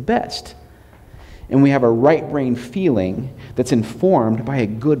at its best. And we have a right brain feeling that's informed by a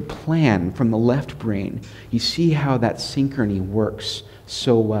good plan from the left brain. You see how that synchrony works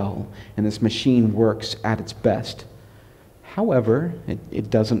so well, and this machine works at its best. However, it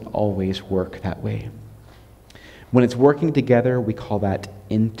doesn't always work that way. When it's working together, we call that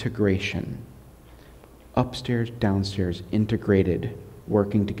integration. Upstairs, downstairs, integrated,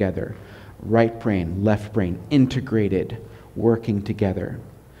 working together. Right brain, left brain, integrated, working together.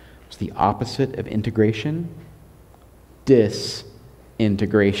 What's the opposite of integration?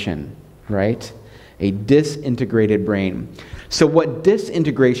 Disintegration, right? A disintegrated brain. So what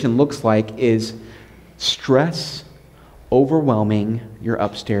disintegration looks like is stress overwhelming your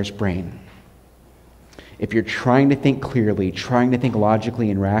upstairs brain. If you're trying to think clearly, trying to think logically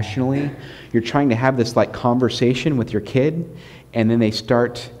and rationally, you're trying to have this like conversation with your kid, and then they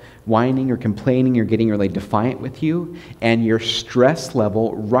start whining or complaining or getting really defiant with you, and your stress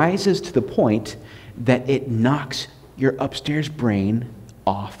level rises to the point that it knocks your upstairs brain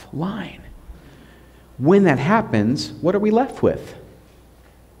offline. When that happens, what are we left with?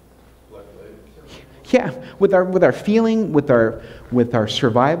 Yeah, with our feeling, with our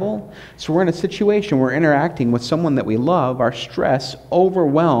survival. So we're in a situation, we're interacting with someone that we love, our stress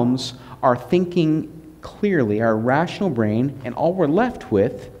overwhelms our thinking clearly, our rational brain, and all we're left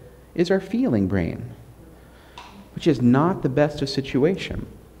with is our feeling brain, which is not the best of situation.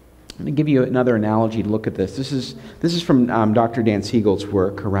 I'm going to give you another analogy to look at this. This is from Dr. Dan Siegel's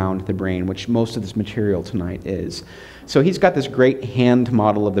work around the brain, which most of this material tonight is. So he's got this great hand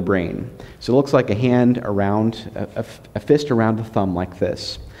model of the brain. So it looks like a hand around, a fist around a thumb like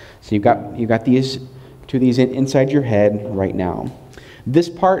this. So you've got these two of these inside your head right now. This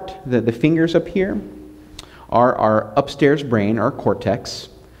part, the fingers up here, are our upstairs brain, our cortex.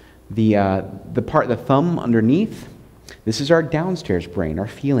 The part, the thumb underneath, this is our downstairs brain, our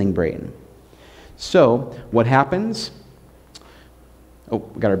feeling brain. So what happens? Oh,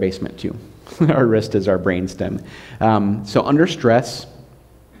 we got our basement too. Our wrist is our brainstem. So under stress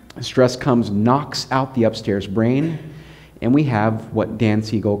comes, knocks out the upstairs brain, and we have what Dan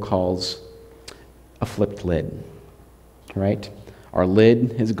Siegel calls a flipped lid, right? Our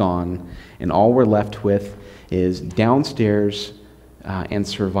lid is gone, and all we're left with is downstairs and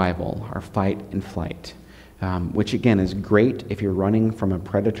survival, our fight and flight. Which again is great if you're running from a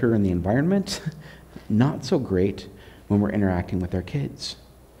predator in the environment, not so great when we're interacting with our kids.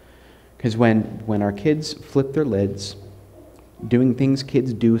 Because when our kids flip their lids, doing things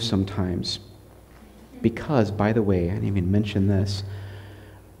kids do sometimes, because, by the way, I didn't even mention this,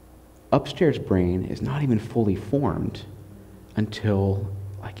 upstairs brain is not even fully formed until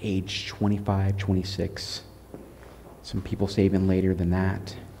like age 25, 26. Some people say even later than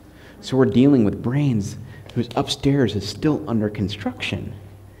that. So we're dealing with brains whose upstairs is still under construction.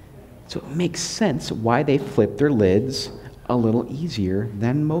 So it makes sense why they flip their lids a little easier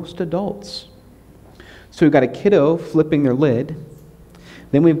than most adults. So we've got a kiddo flipping their lid,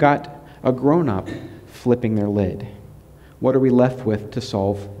 then we've got a grown-up flipping their lid. What are we left with to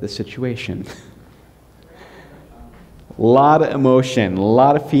solve the situation? A lot of emotion, a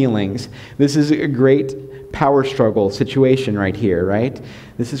lot of feelings. This is a great power struggle situation right here, right?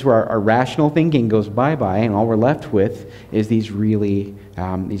 This is where our rational thinking goes bye-bye, and all we're left with is these really,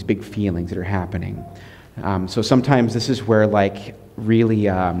 these big feelings that are happening. So sometimes this is where like really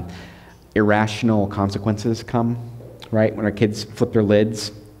irrational consequences come, right? When our kids flip their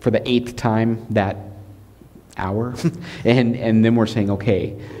lids for the 8th time that hour, and then we're saying,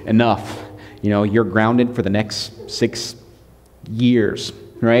 okay, enough. You know, you're grounded for the next 6 years,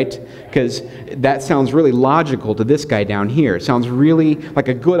 right? Because that sounds really logical to this guy down here. It sounds really like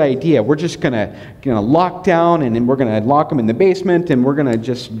a good idea. We're just gonna lock down, and then we're gonna lock him in the basement, and we're gonna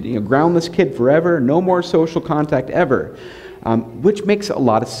just ground this kid forever. No more social contact ever, which makes a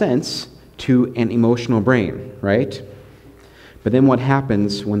lot of sense to an emotional brain, right? But then what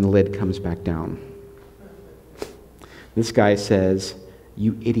happens when the lid comes back down? This guy says,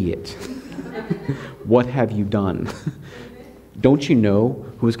 "You idiot! What have you done? Don't you know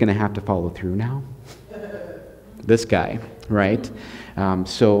who's going to have to follow through now?" This guy, right?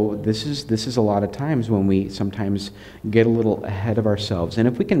 So this is a lot of times when we sometimes get a little ahead of ourselves. And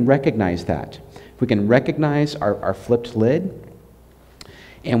if we can recognize that, if we can recognize our flipped lid,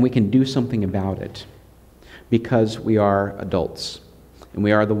 and we can do something about it, because we are adults, and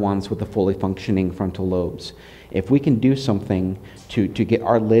we are the ones with the fully functioning frontal lobes. If we can do something to get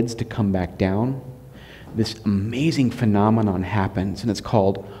our lids to come back down, this amazing phenomenon happens, and it's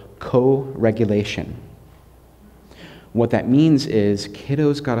called co-regulation. What that means is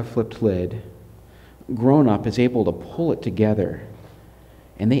kiddo's got a flipped lid, grown-up is able to pull it together,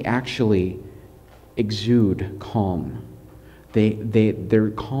 and they actually exude calm.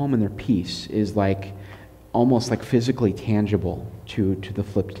 Their calm and their peace is like almost like physically tangible to the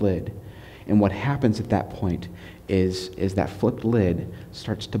flipped lid. And what happens at that point is that flipped lid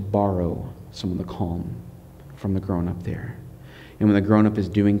starts to borrow some of the calm from the grown-up there. And when the grown-up is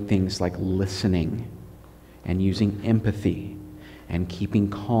doing things like listening and using empathy and keeping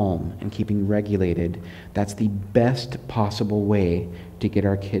calm and keeping regulated, that's the best possible way to get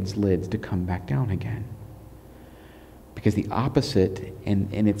our kids' lids to come back down again. Because the opposite,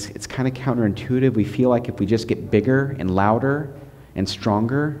 and it's kind of counterintuitive, we feel like if we just get bigger and louder and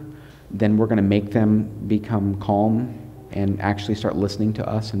stronger, then we're going to make them become calm and actually start listening to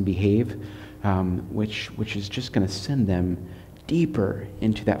us and behave, which is just going to send them deeper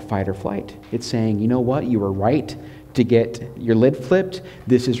into that fight or flight. It's saying, you know what, you were right to get your lid flipped.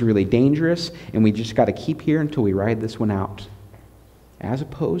 This is really dangerous, and we just got to keep here until we ride this one out. As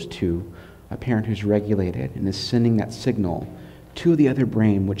opposed to a parent who's regulated and is sending that signal to the other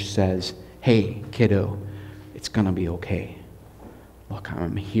brain, which says, hey, kiddo, it's going to be okay. Look,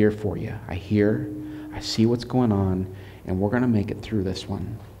 I'm here for you. I see what's going on, and we're going to make it through this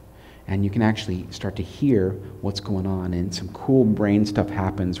one. And you can actually start to hear what's going on, and some cool brain stuff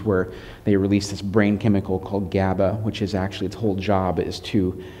happens where they release this brain chemical called GABA, which is actually its whole job is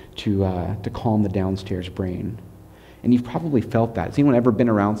to calm the downstairs brain. And you've probably felt that. Has anyone ever been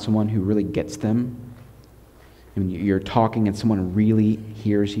around someone who really gets them? I mean, you're talking and someone really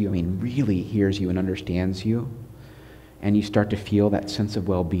hears you, really hears you and understands you, and you start to feel that sense of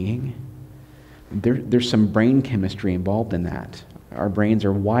well-being. There's some brain chemistry involved in that. Our brains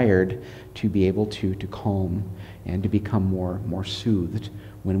are wired to be able to calm and to become more soothed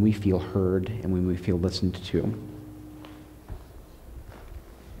when we feel heard and when we feel listened to.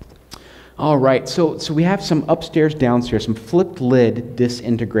 All right, so we have some upstairs, downstairs, some flipped lid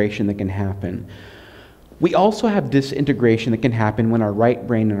disintegration that can happen. We also have disintegration that can happen when our right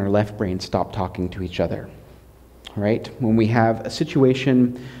brain and our left brain stop talking to each other. Right? When we have a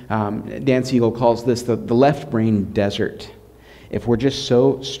situation, Dan Siegel calls this the left brain desert. If we're just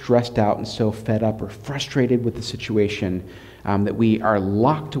so stressed out and so fed up or frustrated with the situation that we are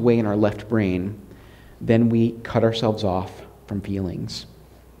locked away in our left brain, then we cut ourselves off from feelings.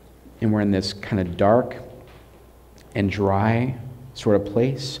 And we're in this kind of dark and dry sort of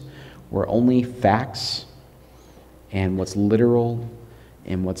place where only facts and what's literal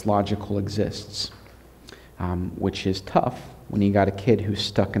and what's logical exists. Which is tough when you got a kid who's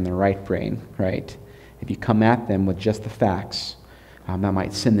stuck in the right brain, right? If you come at them with just the facts, that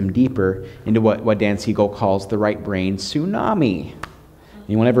might send them deeper into what Dan Siegel calls the right brain tsunami.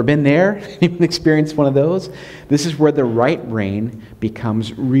 Anyone ever been there? Anyone experienced one of those? This is where the right brain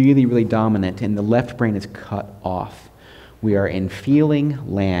becomes really, really dominant and the left brain is cut off. We are in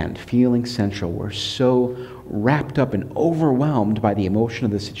feeling land, feeling central. We're so wrapped up and overwhelmed by the emotion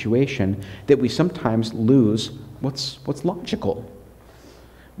of the situation that we sometimes lose what's logical.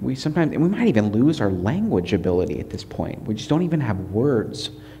 We might even lose our language ability at this point. We just don't even have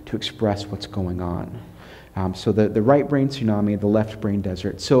words to express what's going on. So the right brain tsunami, the left brain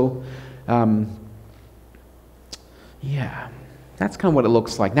desert. So, yeah. That's kind of what it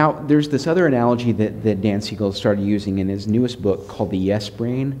looks like. Now, there's this other analogy that Dan Siegel started using in his newest book called the Yes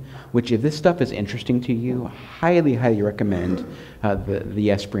Brain, which if this stuff is interesting to you, highly, highly recommend the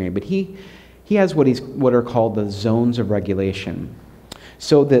Yes Brain. But he has what are called the zones of regulation.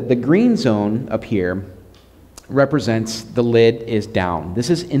 So the green zone up here represents the lid is down. This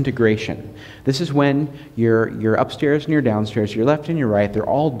is integration. This is when you're upstairs and you're downstairs, your left and your right, they're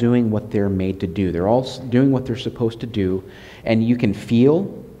all doing what they're made to do. They're all doing what they're supposed to do, and you can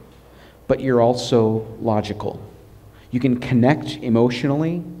feel, but you're also logical. You can connect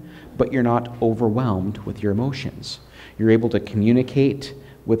emotionally, but you're not overwhelmed with your emotions. You're able to communicate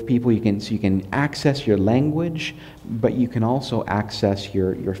with people. So you can access your language, but you can also access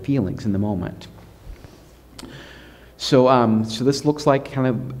your feelings in the moment. So this looks like kind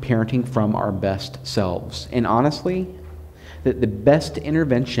of parenting from our best selves. And honestly, the best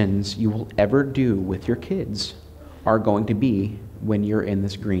interventions you will ever do with your kids are going to be when you're in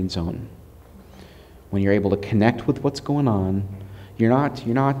this green zone. When you're able to connect with what's going on, you're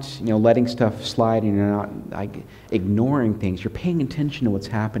not letting stuff slide, and you're not like ignoring things. You're paying attention to what's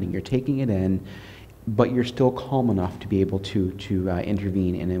happening. You're taking it in, but you're still calm enough to be able to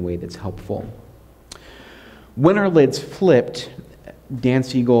intervene in a way that's helpful. When our lid's flipped, Dan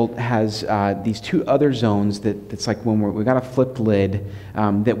Siegel has these two other zones that's like when we've got a flipped lid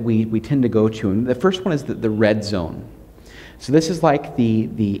that we tend to go to. And the first one is the red zone. So this is like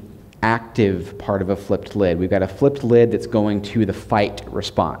the active part of a flipped lid. We've got a flipped lid that's going to the fight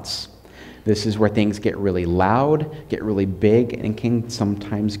response. This is where things get really loud, get really big, and can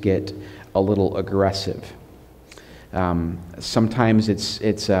sometimes get a little aggressive. Sometimes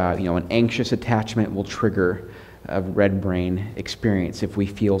it's an anxious attachment will trigger a red brain experience if we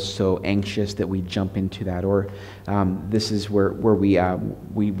feel so anxious that we jump into that, or this is where we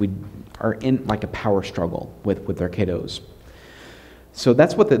are in like a power struggle with our kiddos. So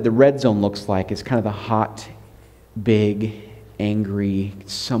that's what the red zone looks like. It's kind of the hot, big, angry,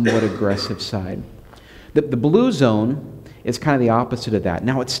 somewhat aggressive side. The blue zone is kind of the opposite of that.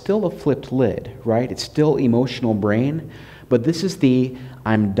 Now, it's still a flipped lid, right? It's still emotional brain, but this is the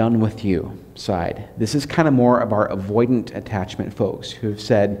I'm done with you side. This is kind of more of our avoidant attachment folks who have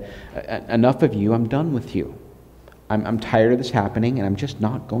said, enough of you, I'm done with you. I'm tired of this happening, and I'm just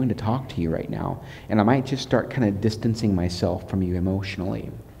not going to talk to you right now. And I might just start kind of distancing myself from you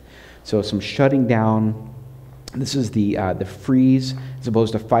emotionally. So some shutting down. This is the freeze as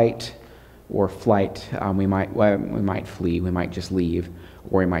opposed to fight or flight. We might flee, we might just leave,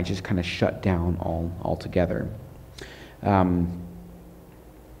 or we might just kind of shut down altogether. So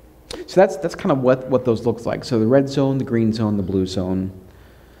that's kind of what those look like. So the red zone, the green zone, the blue zone,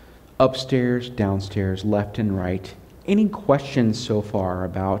 upstairs, downstairs, left and right. Any questions so far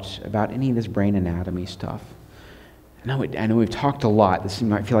about any of this brain anatomy stuff? I know we've talked a lot. This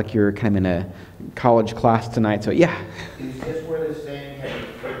might feel like you're kind of in a college class tonight, so yeah. Is this where the saying, "Have you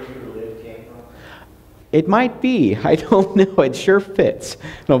flipped your lid" came from? It might be. I don't know. It sure fits. I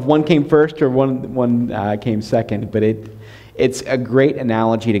don't know if one came first or one came second, but it's a great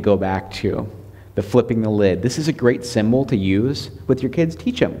analogy to go back to, the flipping the lid. This is a great symbol to use with your kids.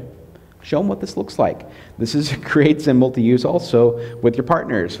 Teach them. Show them what this looks like. This is a great symbol to use also with your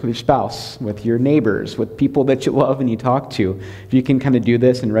partners, with your spouse, with your neighbors, with people that you love and you talk to. If you can kind of do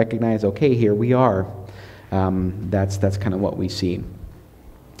this and recognize, okay, here we are, that's kind of what we see.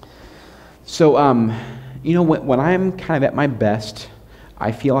 So, when I'm kind of at my best,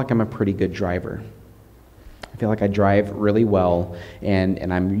 I feel like I'm a pretty good driver. I feel like I drive really well,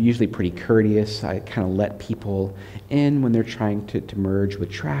 and I'm usually pretty courteous. I kind of let people in when they're trying to merge with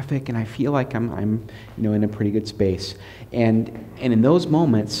traffic, and I feel like I'm in a pretty good space. And in those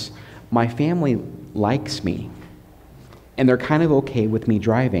moments, my family likes me, and they're kind of okay with me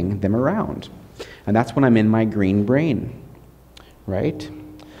driving them around. And that's when I'm in my green brain, right?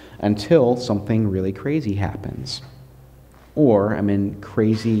 Until something really crazy happens. Or I'm in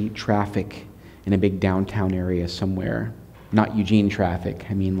crazy traffic in a big downtown area somewhere. Not Eugene traffic,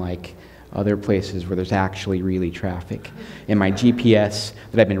 I mean like other places where there's actually really traffic. And my GPS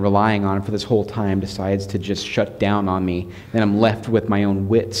that I've been relying on for this whole time decides to just shut down on me. Then I'm left with my own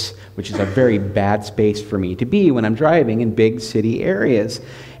wits, which is a very bad space for me to be when I'm driving in big city areas.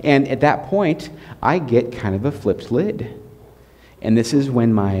 And at that point, I get kind of a flipped lid. And this is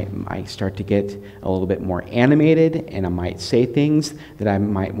when I start to get a little bit more animated, and I might say things that I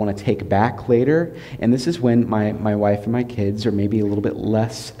might want to take back later. And this is when my wife and my kids are maybe a little bit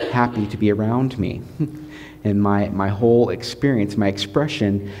less happy to be around me. And my whole experience, my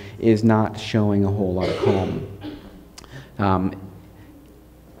expression is not showing a whole lot of calm.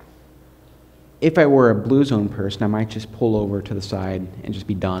 If I were a blue zone person, I might just pull over to the side and just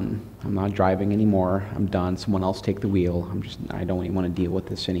be done. I'm not driving anymore. I'm done. Someone else take the wheel. I don't even want to deal with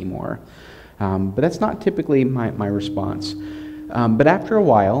this anymore. But that's not typically my response. But after a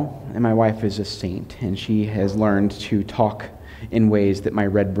while, and my wife is a saint, and she has learned to talk in ways that my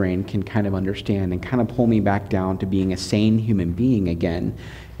red brain can kind of understand and kind of pull me back down to being a sane human being again.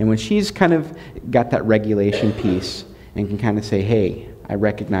 And when she's kind of got that regulation piece and can kind of say, hey, I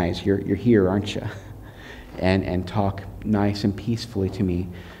recognize you're here, aren't you? And talk nice and peacefully to me.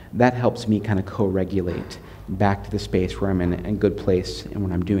 That helps me kind of co-regulate back to the space where I'm in a good place and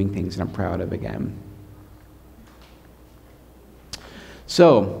when I'm doing things that I'm proud of again.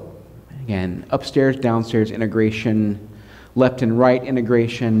 So, again, upstairs, downstairs integration, left and right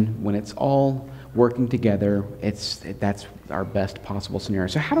integration. When it's all working together, that's our best possible scenario.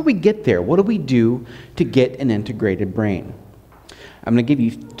 So how do we get there? What do we do to get an integrated brain? I'm going to give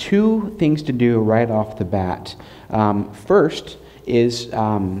you two things to do right off the bat. First is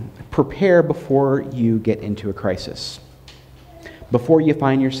prepare before you get into a crisis. Before you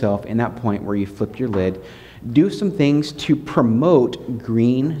find yourself in that point where you flip your lid, do some things to promote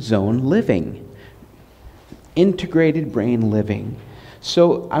green zone living, integrated brain living.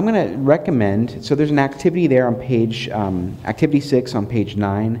 So I'm going to recommend, so there's an activity there on page, activity 6 on page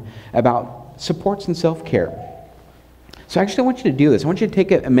 9 about supports and self-care. So actually I want you to do this. I want you to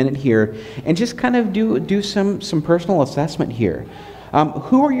take a minute here and just kind of do some personal assessment here.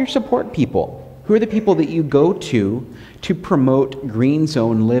 Who are your support people? Who are the people that you go to promote green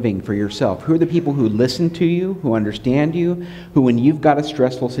zone living for yourself? Who are the people who listen to you, who understand you, who when you've got a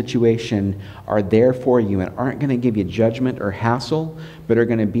stressful situation are there for you and aren't going to give you judgment or hassle, but are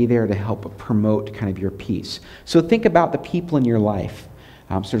going to be there to help promote kind of your peace? So think about the people in your life.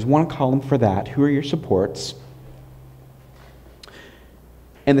 So there's one column for that. Who are your supports?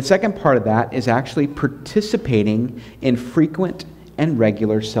 And the second part of that is actually participating in frequent and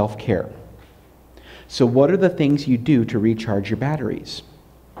regular self-care. So what are the things you do to recharge your batteries?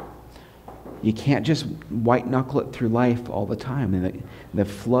 You can't just white-knuckle it through life all the time. And the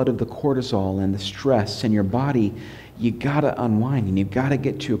flood of the cortisol and the stress in your body, you got to unwind, and you've got to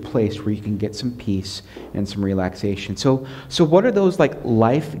get to a place where you can get some peace and some relaxation. So what are those like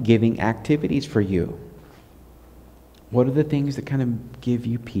life-giving activities for you? What are the things that kind of give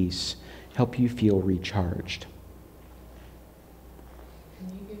you peace, help you feel recharged? Can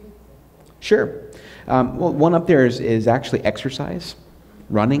you give it? Sure. Well, one up there is actually exercise,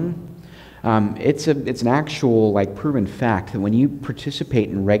 running. It's an actual like proven fact that when you participate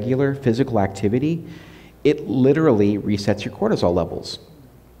in regular physical activity, it literally resets your cortisol levels.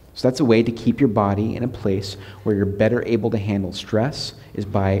 So that's a way to keep your body in a place where you're better able to handle stress is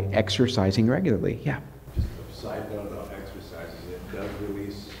by exercising regularly. Yeah. Just a side note about exercises, it does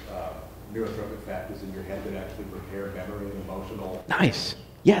release neurotrophic factors in your head that actually prepare Nice.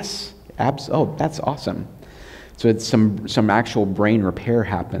 Yes. Oh, that's awesome. So it's some actual brain repair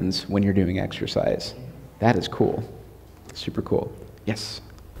happens when you're doing exercise. That is cool. Super cool. Yes.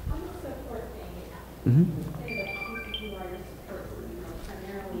 On the support thing, Mm-hmm. say the people who are your support,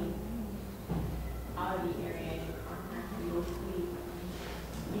 primarily out of the area, you contact you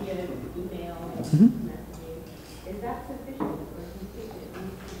via email, messaging. Is that sufficient, or do you think it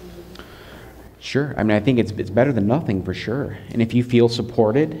needs to be? Sure. I mean, I think it's better than nothing for sure. And if you feel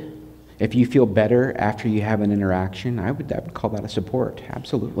supported, if you feel better after you have an interaction, I would call that a support.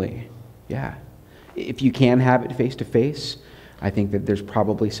 Absolutely. Yeah. If you can have it face to face, I think that there's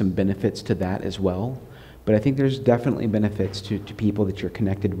probably some benefits to that as well. But I think there's definitely benefits to people that you're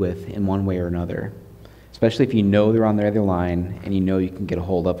connected with in one way or another, especially if you know they're on the other line and you know you can get a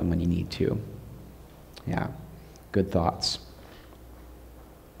hold of them when you need to. Yeah. Good thoughts.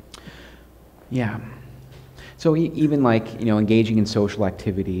 Yeah. So even like, engaging in social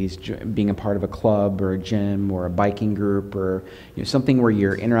activities, being a part of a club or a gym or a biking group or something where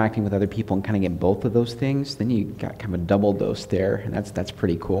you're interacting with other people and kind of get both of those things, then you got kind of a double dose there, and that's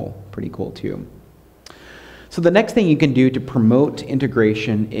pretty cool. Pretty cool too. So the next thing you can do to promote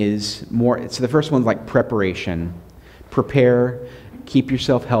integration is more, so the first one's like preparation. Prepare, keep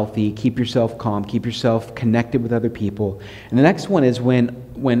yourself healthy, keep yourself calm, keep yourself connected with other people. And the next one is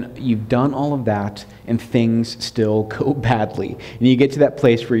when you've done all of that and things still go badly, and you get to that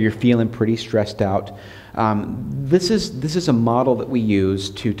place where you're feeling pretty stressed out. This is a model that we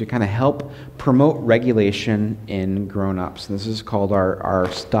use to kind of help promote regulation in grown-ups. This is called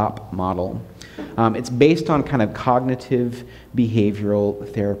our STOP model. It's based on kind of cognitive behavioral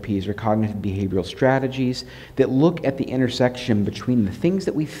therapies or cognitive behavioral strategies that look at the intersection between the things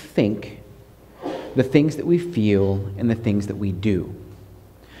that we think, the things that we feel, and the things that we do.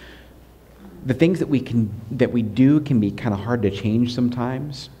 The things that we do can be kind of hard to change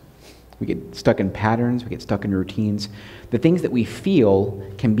sometimes. We get stuck in patterns, we get stuck in routines. The things that we feel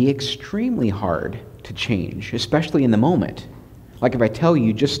can be extremely hard to change, especially in the moment. Like if I tell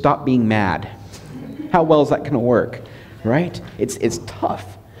you, just stop being mad, how well is that going to work, right? It's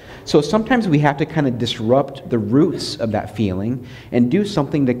tough. So sometimes we have to kind of disrupt the roots of that feeling and do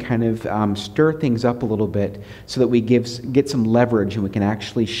something to kind of stir things up a little bit so that we get some leverage and we can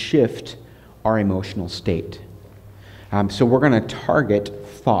actually shift our emotional state. So we're going to target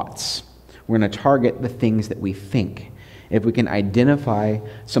thoughts. We're going to target the things that we think. If we can identify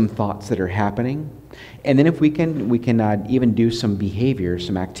some thoughts that are happening, and then if we can even do some behaviors,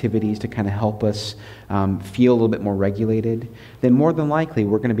 some activities to kind of help us feel a little bit more regulated, then more than likely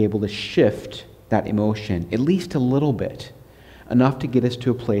we're going to be able to shift that emotion, at least a little bit, enough to get us to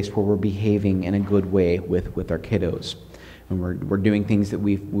a place where we're behaving in a good way with our kiddos. And we're doing things that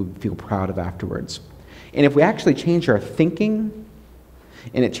we feel proud of afterwards. And if we actually change our thinking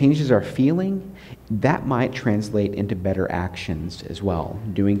and it changes our feeling, that might translate into better actions as well,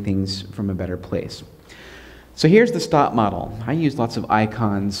 doing things from a better place. So here's the STOP model. I use lots of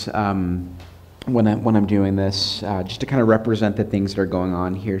icons when I'm doing this, just to kind of represent the things that are going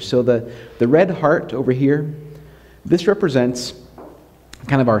on here. So the red heart over here, this represents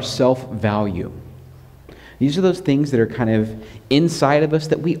kind of our self-value. These are those things that are kind of inside of us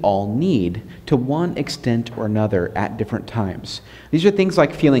that we all need to one extent or another at different times. These are things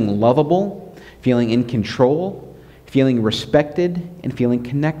like feeling lovable, feeling in control, feeling respected, and feeling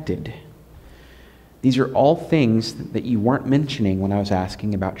connected. These are all things that you weren't mentioning when I was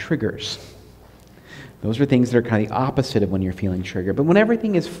asking about triggers. Those are things that are kind of the opposite of when you're feeling triggered. But when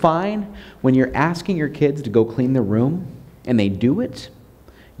everything is fine, when you're asking your kids to go clean the room and they do it,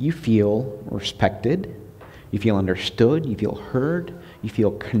 you feel respected. You feel understood, you feel heard, you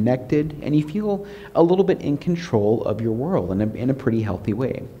feel connected, and you feel a little bit in control of your world in a pretty healthy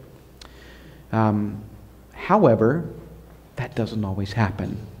way. However, that doesn't always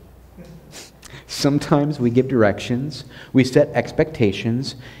happen. Sometimes we give directions, we set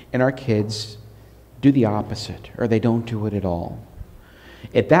expectations, and our kids do the opposite, or they don't do it at all.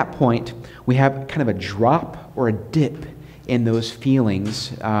 At that point, we have kind of a drop or a dip in those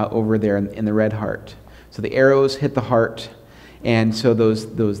feelings over there in the red heart. So the arrows hit the heart, and so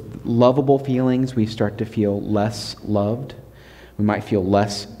those lovable feelings, we start to feel less loved. We might feel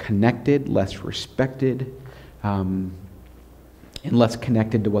less connected, less respected, and less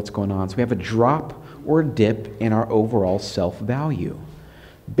connected to what's going on. So we have a drop or a dip in our overall self-value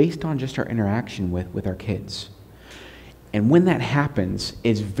based on just our interaction with our kids. And when that happens,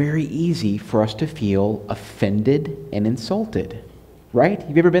 it's very easy for us to feel offended and insulted, right?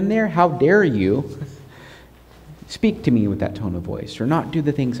 Have you ever been there? How dare you speak to me with that tone of voice, or not do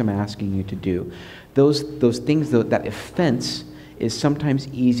the things I'm asking you to do? Those things, that offense is sometimes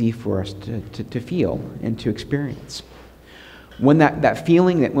easy for us to feel and to experience. When that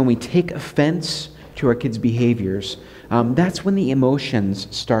feeling that when we take offense to our kids' behaviors, that's when the emotions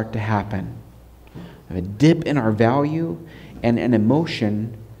start to happen. A dip in our value, and an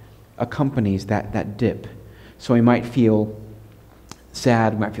emotion accompanies that dip. So we might feel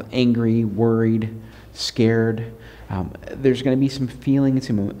sad, we might feel angry, worried, scared. There's going to be some feeling and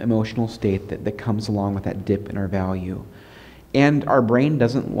some emotional state that comes along with that dip in our value. And our brain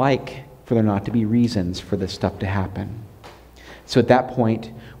doesn't like for there not to be reasons for this stuff to happen. So at that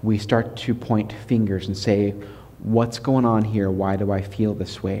point, we start to point fingers and say, what's going on here? Why do I feel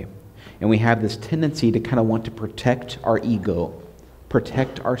this way? And we have this tendency to kind of want to protect our ego,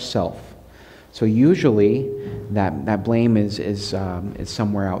 protect ourself. So usually that blame is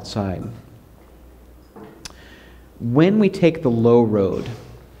somewhere outside. When we take the low road,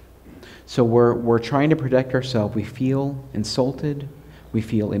 so we're trying to protect ourselves, we feel insulted, we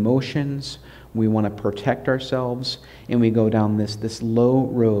feel emotions, we want to protect ourselves, and we go down this low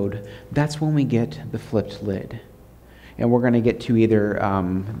road, that's when we get the flipped lid. And we're going to get to either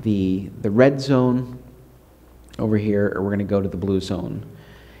the red zone over here, or we're going to go to the blue zone.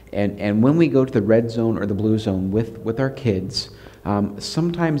 And when we go to the red zone or the blue zone with our kids,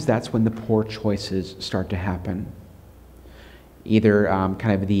 sometimes that's when the poor choices start to happen. Either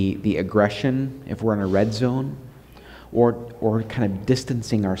kind of the aggression, if we're in a red zone, or kind of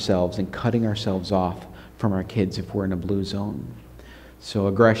distancing ourselves and cutting ourselves off from our kids if we're in a blue zone. So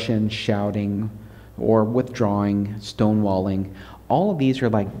aggression, shouting, or withdrawing, stonewalling, all of these are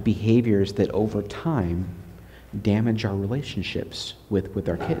like behaviors that over time damage our relationships with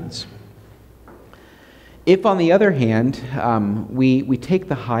our kids. If, on the other hand, we take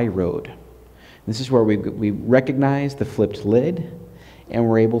the high road, this is where we recognize the flipped lid and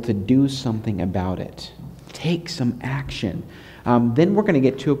we're able to do something about it, take some action, then we're going to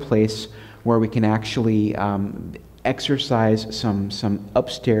get to a place where we can actually exercise some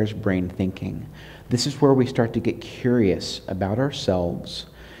upstairs brain thinking. This is where we start to get curious about ourselves,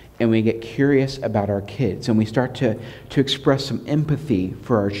 and we get curious about our kids, and we start to express some empathy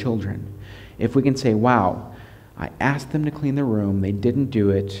for our children. If we can say, wow, I asked them to clean the room, they didn't do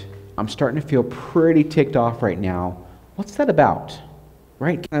it, I'm starting to feel pretty ticked off right now, what's that about?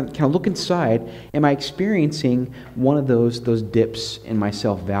 Right? Can I look inside? Am I experiencing one of those dips in my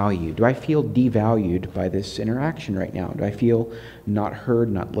self-value? Do I feel devalued by this interaction right now? Do I feel not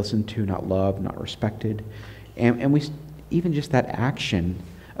heard, not listened to, not loved, not respected? And we even just that action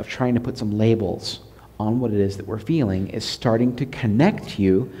of trying to put some labels on what it is that we're feeling is starting to connect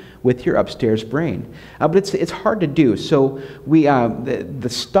you with your upstairs brain. But it's hard to do. So we the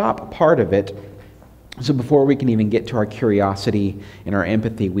stop part of it. So before we can even get to our curiosity and our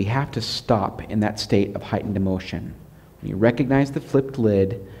empathy, we have to stop in that state of heightened emotion. When you recognize the flipped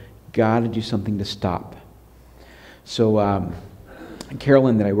lid, got to do something to stop. So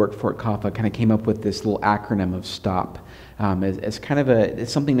Carolyn, that I worked for at CAFA, kind of came up with this little acronym of STOP as kind of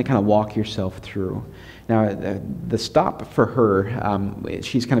it's something to kind of walk yourself through. Now, the STOP for her,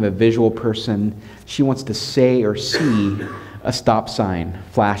 she's kind of a visual person. She wants to say or see a stop sign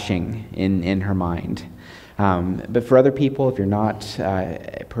flashing in her mind. But for other people, if you're not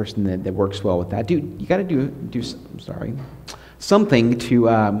a person that works well with that, you got to do something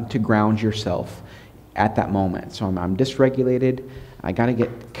to ground yourself at that moment. So I'm dysregulated. I got to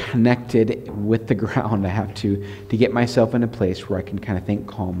get connected with the ground. I have to get myself in a place where I can kind of think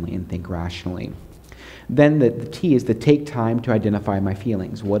calmly and think rationally. Then the T is to take time to identify my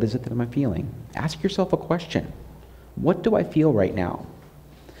feelings. What is it that I'm feeling? Ask yourself a question. What do I feel right now?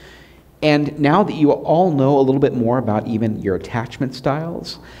 And now that you all know a little bit more about even your attachment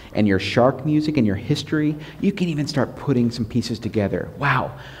styles and your shark music and your history, you can even start putting some pieces together.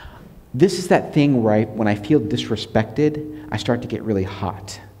 Wow, this is that thing where when I feel disrespected, I start to get really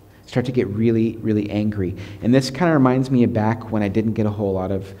hot. Start to get really, really angry. And this kind of reminds me of back when I didn't get a whole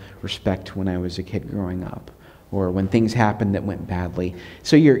lot of respect when I was a kid growing up, or when things happened that went badly.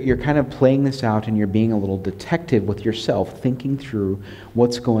 So you're kind of playing this out, and you're being a little detective with yourself, thinking through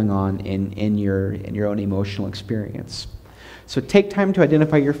what's going on in your own emotional experience. So take time to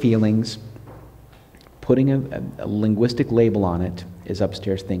identify your feelings. Putting a linguistic label on it is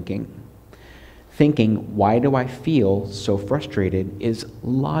upstairs thinking. Thinking, why do I feel so frustrated, is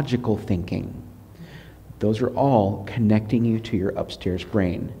logical thinking. Those are all connecting you to your upstairs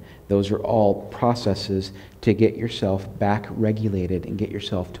brain. Those are all processes to get yourself back regulated and get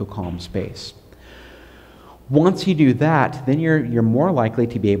yourself to a calm space. Once you do that, then you're more likely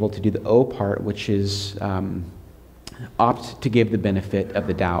to be able to do the O part, which is opt to give the benefit of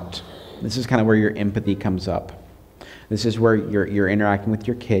the doubt. This is kind of where your empathy comes up. This is where you're interacting with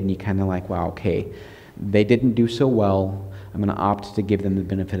your kid and you kind of like, wow, okay, they didn't do so well. I'm going to opt to give them the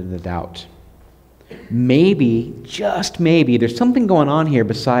benefit of the doubt. Maybe, just maybe, there's something going on here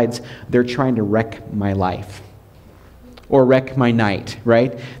besides they're trying to wreck my life or wreck my night,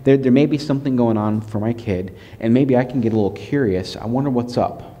 right? There may be something going on for my kid, and maybe I can get a little curious. I wonder what's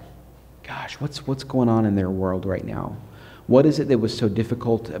up. Gosh, what's going on in their world right now? What is it that was so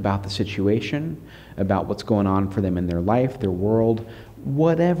difficult about the situation, about what's going on for them in their life, their world,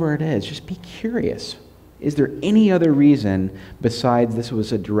 whatever it is? Just be curious. Is there any other reason besides this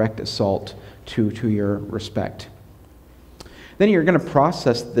was a direct assault to your respect? Then you're going to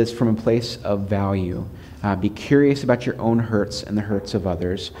process this from a place of value. Be curious about your own hurts and the hurts of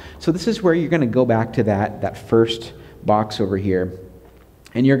others. So this is where you're going to go back to that first box over here.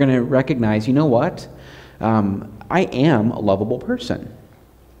 And you're going to recognize, you know what? I am a lovable person.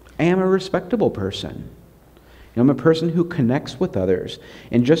 I am a respectable person. I'm a person who connects with others.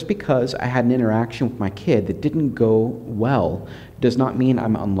 And just because I had an interaction with my kid that didn't go well does not mean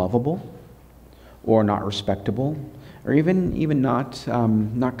I'm unlovable or not respectable or even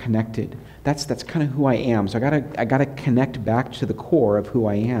not connected. That's kind of who I am. So I gotta connect back to the core of who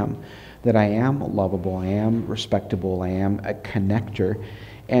I am. That I am lovable, I am respectable, I am a connector.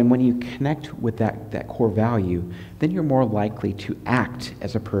 And when you connect with that core value, then you're more likely to act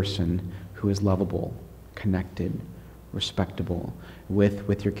as a person who is lovable, connected, respectable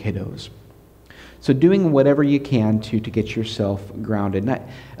with your kiddos. So doing whatever you can to get yourself grounded.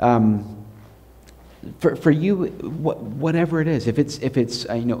 For you, whatever it is, if it's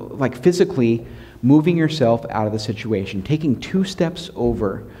like physically moving yourself out of the situation, taking 2 steps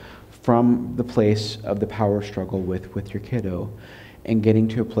over from the place of the power struggle with your kiddo, and getting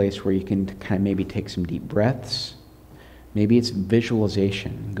to a place where you can kind of maybe take some deep breaths. Maybe it's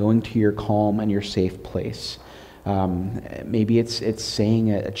visualization, going to your calm and your safe place. Maybe it's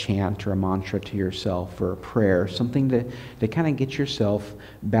saying a chant or a mantra to yourself or a prayer, something to kind of get yourself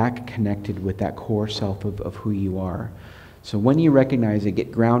back connected with that core self of who you are. So when you recognize it,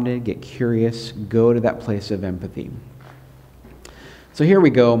 get grounded, get curious, go to that place of empathy. So here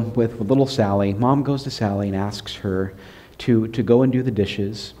we go with little Sally. Mom goes to Sally and asks her to go and do the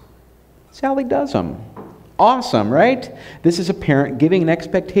dishes. Sally does them. Awesome, right? This is a parent giving an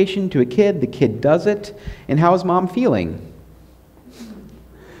expectation to a kid. The kid does it. And how is mom feeling?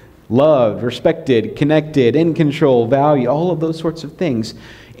 Loved, respected, connected, in control, value, all of those sorts of things.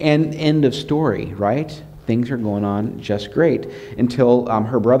 And end of story, right? Things are going on just great until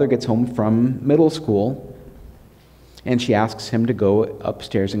her brother gets home from middle school and she asks him to go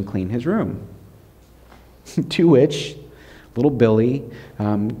upstairs and clean his room. To which little Billy,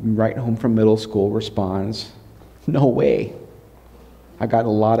 right home from middle school, responds, "No way. I got a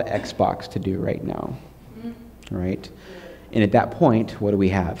lot of Xbox to do right now." Right? And at that point, what do we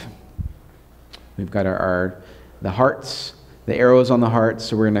have? We've got the hearts, the arrows on the hearts,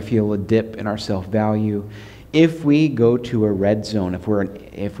 so we're going to feel a dip in our self-value. If we go to a red zone,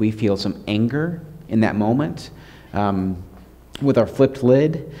 if we feel some anger in that moment, with our flipped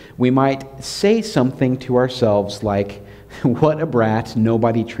lid, we might say something to ourselves like, "What a brat,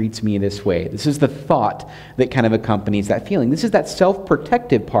 nobody treats me this way." This is the thought that kind of accompanies that feeling. This is that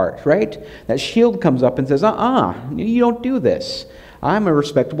self-protective part, right? That shield comes up and says, you don't do this. I'm a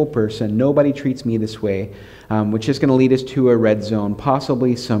respectable person, nobody treats me this way, which is going to lead us to a red zone,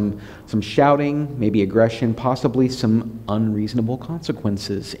 possibly some shouting, maybe aggression, possibly some unreasonable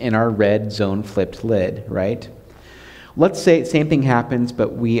consequences in our red zone flipped lid, right? Let's say same thing happens,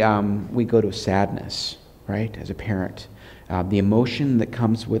 but we go to sadness, right, as a parent. The emotion that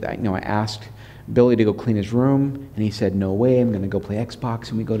comes with, I asked Billy to go clean his room, and he said, "No way, I'm going to go play Xbox,"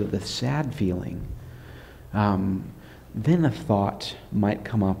 and we go to the sad feeling. Then a thought might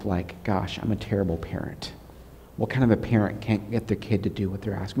come up like, "Gosh, I'm a terrible parent." What kind of a parent can't get their kid to do what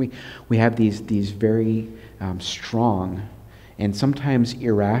they're asking? We have these very strong and sometimes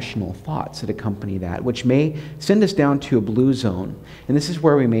irrational thoughts that accompany that, which may send us down to a blue zone. And this is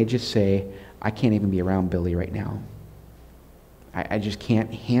where we may just say, "I can't even be around Billy right now. I just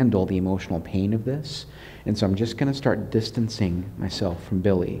can't handle the emotional pain of this. And so I'm just going to start distancing myself from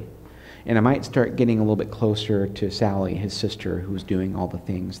Billy." And I might start getting a little bit closer to Sally, his sister, who's doing all the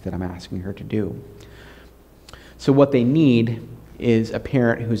things that I'm asking her to do. So what they need is a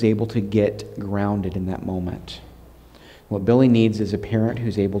parent who's able to get grounded in that moment. What Billy needs is a parent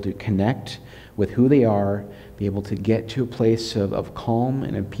who's able to connect with who they are, be able to get to a place of calm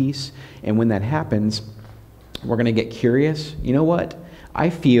and of peace. And when that happens, we're going to get curious. You know what? I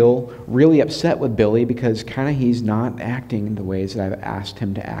feel really upset with Billy because kind of he's not acting in the ways that I've asked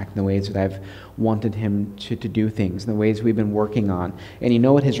him to act, in the ways that I've wanted him to do things, in the ways we've been working on. And you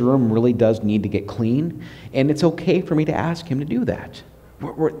know what? His room really does need to get clean, and it's okay for me to ask him to do that.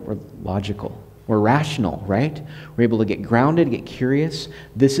 We're logical. We're rational, right? We're able to get grounded, get curious.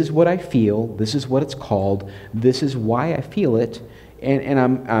 This is what I feel. This is what it's called. This is why I feel it. And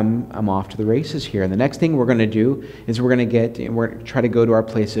I'm off to the races here. And the next thing we're going to do is we're going to try to go to our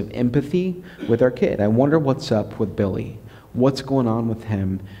place of empathy with our kid. I wonder what's up with Billy. What's going on with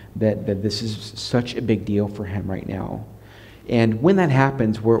him that this is such a big deal for him right now. And when that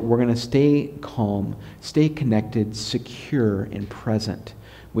happens, we're going to stay calm, stay connected, secure, and present,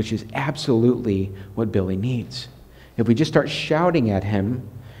 which is absolutely what Billy needs. If we just start shouting at him,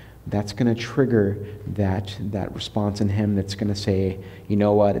 that's going to trigger that response in him that's going to say, you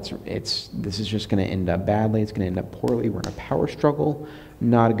know what, this is just going to end up badly, it's going to end up poorly, we're in a power struggle,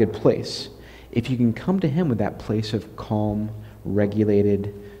 not a good place. If you can come to him with that place of calm,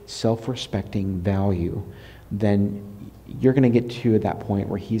 regulated, self-respecting value, then you're going to get to that point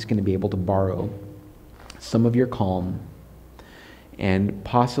where he's going to be able to borrow some of your calm and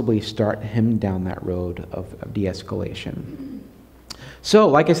possibly start him down that road of de-escalation. So,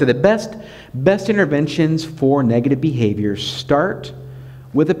 like I said, the best interventions for negative behaviors start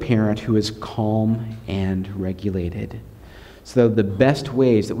with a parent who is calm and regulated. So the best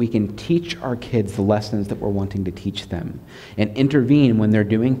ways that we can teach our kids the lessons that we're wanting to teach them and intervene when they're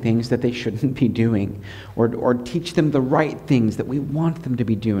doing things that they shouldn't be doing, or teach them the right things that we want them to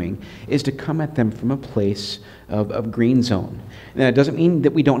be doing, is to come at them from a place of green zone. Now, it doesn't mean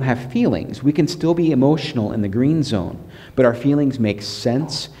that we don't have feelings. We can still be emotional in the green zone, but our feelings make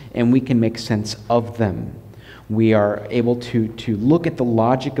sense and we can make sense of them. We are able to look at the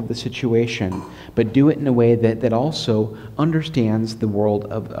logic of the situation, but do it in a way that also understands the world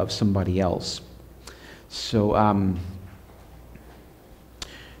of somebody else. So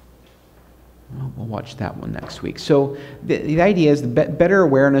we'll watch that one next week. So the idea is better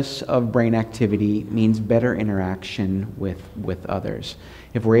awareness of brain activity means better interaction with others.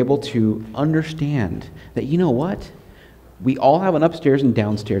 If we're able to understand that, you know what? We all have an upstairs and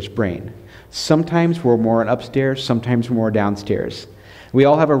downstairs brain. Sometimes we're more upstairs, sometimes we're more downstairs. We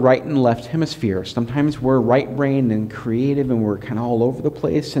all have a right and left hemisphere. Sometimes we're right-brained and creative and we're kind of all over the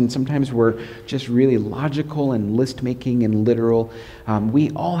place, and sometimes we're just really logical and list-making and literal.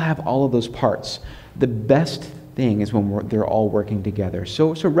 We all have all of those parts. The best thing is when they're all working together.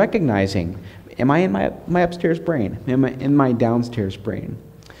 So recognizing, am I in my upstairs brain? Am I in my downstairs brain?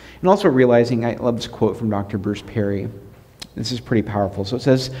 And also realizing, I love this quote from Dr. Bruce Perry. This is pretty powerful. So it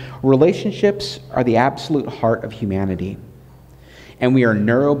says, relationships are the absolute heart of humanity, and we are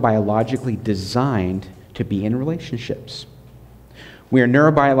neurobiologically designed to be in relationships. We are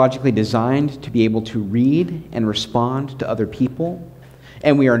neurobiologically designed to be able to read and respond to other people,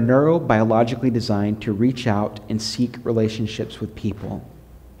 and we are neurobiologically designed to reach out and seek relationships with people.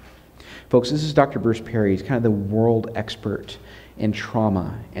 Folks, this is Dr. Bruce Perry. He's kind of the world expert in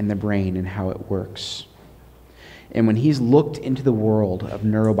trauma and the brain and how it works. And when he's looked into the world of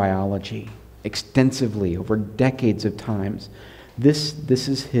neurobiology extensively over decades of times, this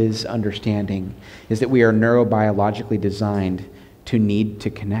is his understanding, is that we are neurobiologically designed to need to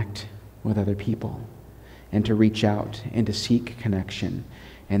connect with other people and to reach out and to seek connection.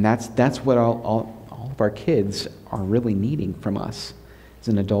 And that's what all of our kids are really needing from us, is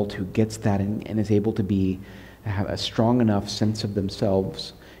an adult who gets that and is able to have a strong enough sense of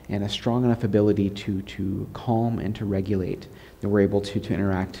themselves and a strong enough ability to calm and to regulate that we're able to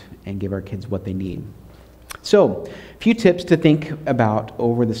interact and give our kids what they need. So, a few tips to think about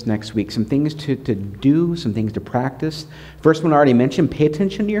over this next week. Some things to do, some things to practice. First one I already mentioned, pay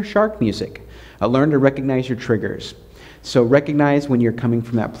attention to your shark music. Learn to recognize your triggers. So recognize when you're coming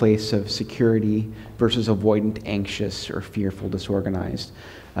from that place of security versus avoidant, anxious, or fearful, disorganized.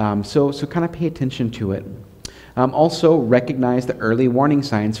 So kind of pay attention to it. Also, recognize the early warning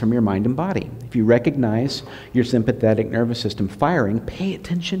signs from your mind and body. If you recognize your sympathetic nervous system firing, pay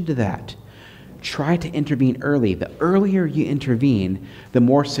attention to that. Try to intervene early. The earlier you intervene, the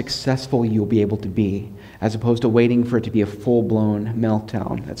more successful you'll be able to be, as opposed to waiting for it to be a full-blown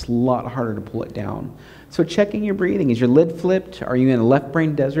meltdown. That's a lot harder to pull it down. So checking your breathing. Is your lid flipped? Are you in a left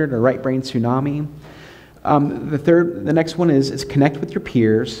brain desert or right brain tsunami? The next one is connect with your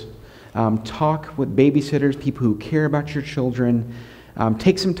peers. Talk with babysitters, people who care about your children.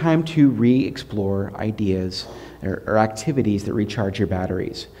 Take some time to re-explore ideas or activities that recharge your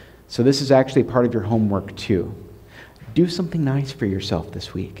batteries. So this is actually part of your homework too. Do something nice for yourself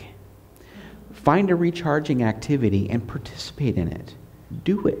this week. Find a recharging activity and participate in it.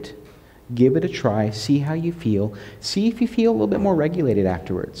 do it. Give it a try, see how you feel, see if you feel a little bit more regulated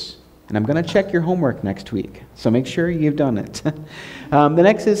afterwards. And I'm going to check your homework next week, so make sure you've done it. The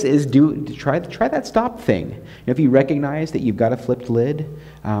next is try that stop thing. If you recognize that you've got a flipped lid,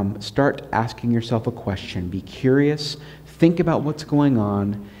 start asking yourself a question. Be curious, think about what's going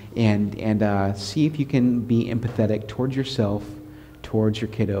on, and see if you can be empathetic towards yourself, towards your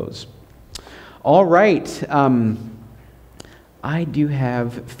kiddos. All right. I do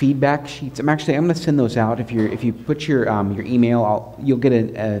have feedback sheets. I'm going to send those out. If you put your email, you'll get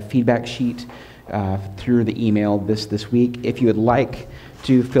a feedback sheet through the email this week. If you would like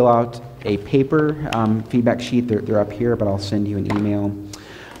to fill out a paper feedback sheet, they're up here, but I'll send you an email.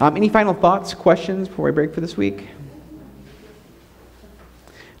 Any final thoughts, questions before we break for this week?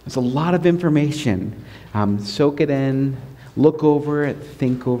 There's a lot of information. Soak it in, look over it,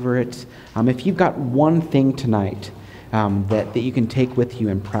 think over it. If you've got one thing tonight that you can take with you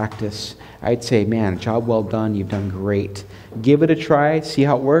and practice, I'd say, man, job well done. You've done great. Give it a try, see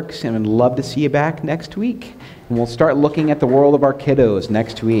how it works, and I'd love to see you back next week. And we'll start looking at the world of our kiddos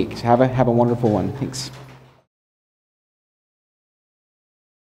next week. So have a wonderful one. Thanks.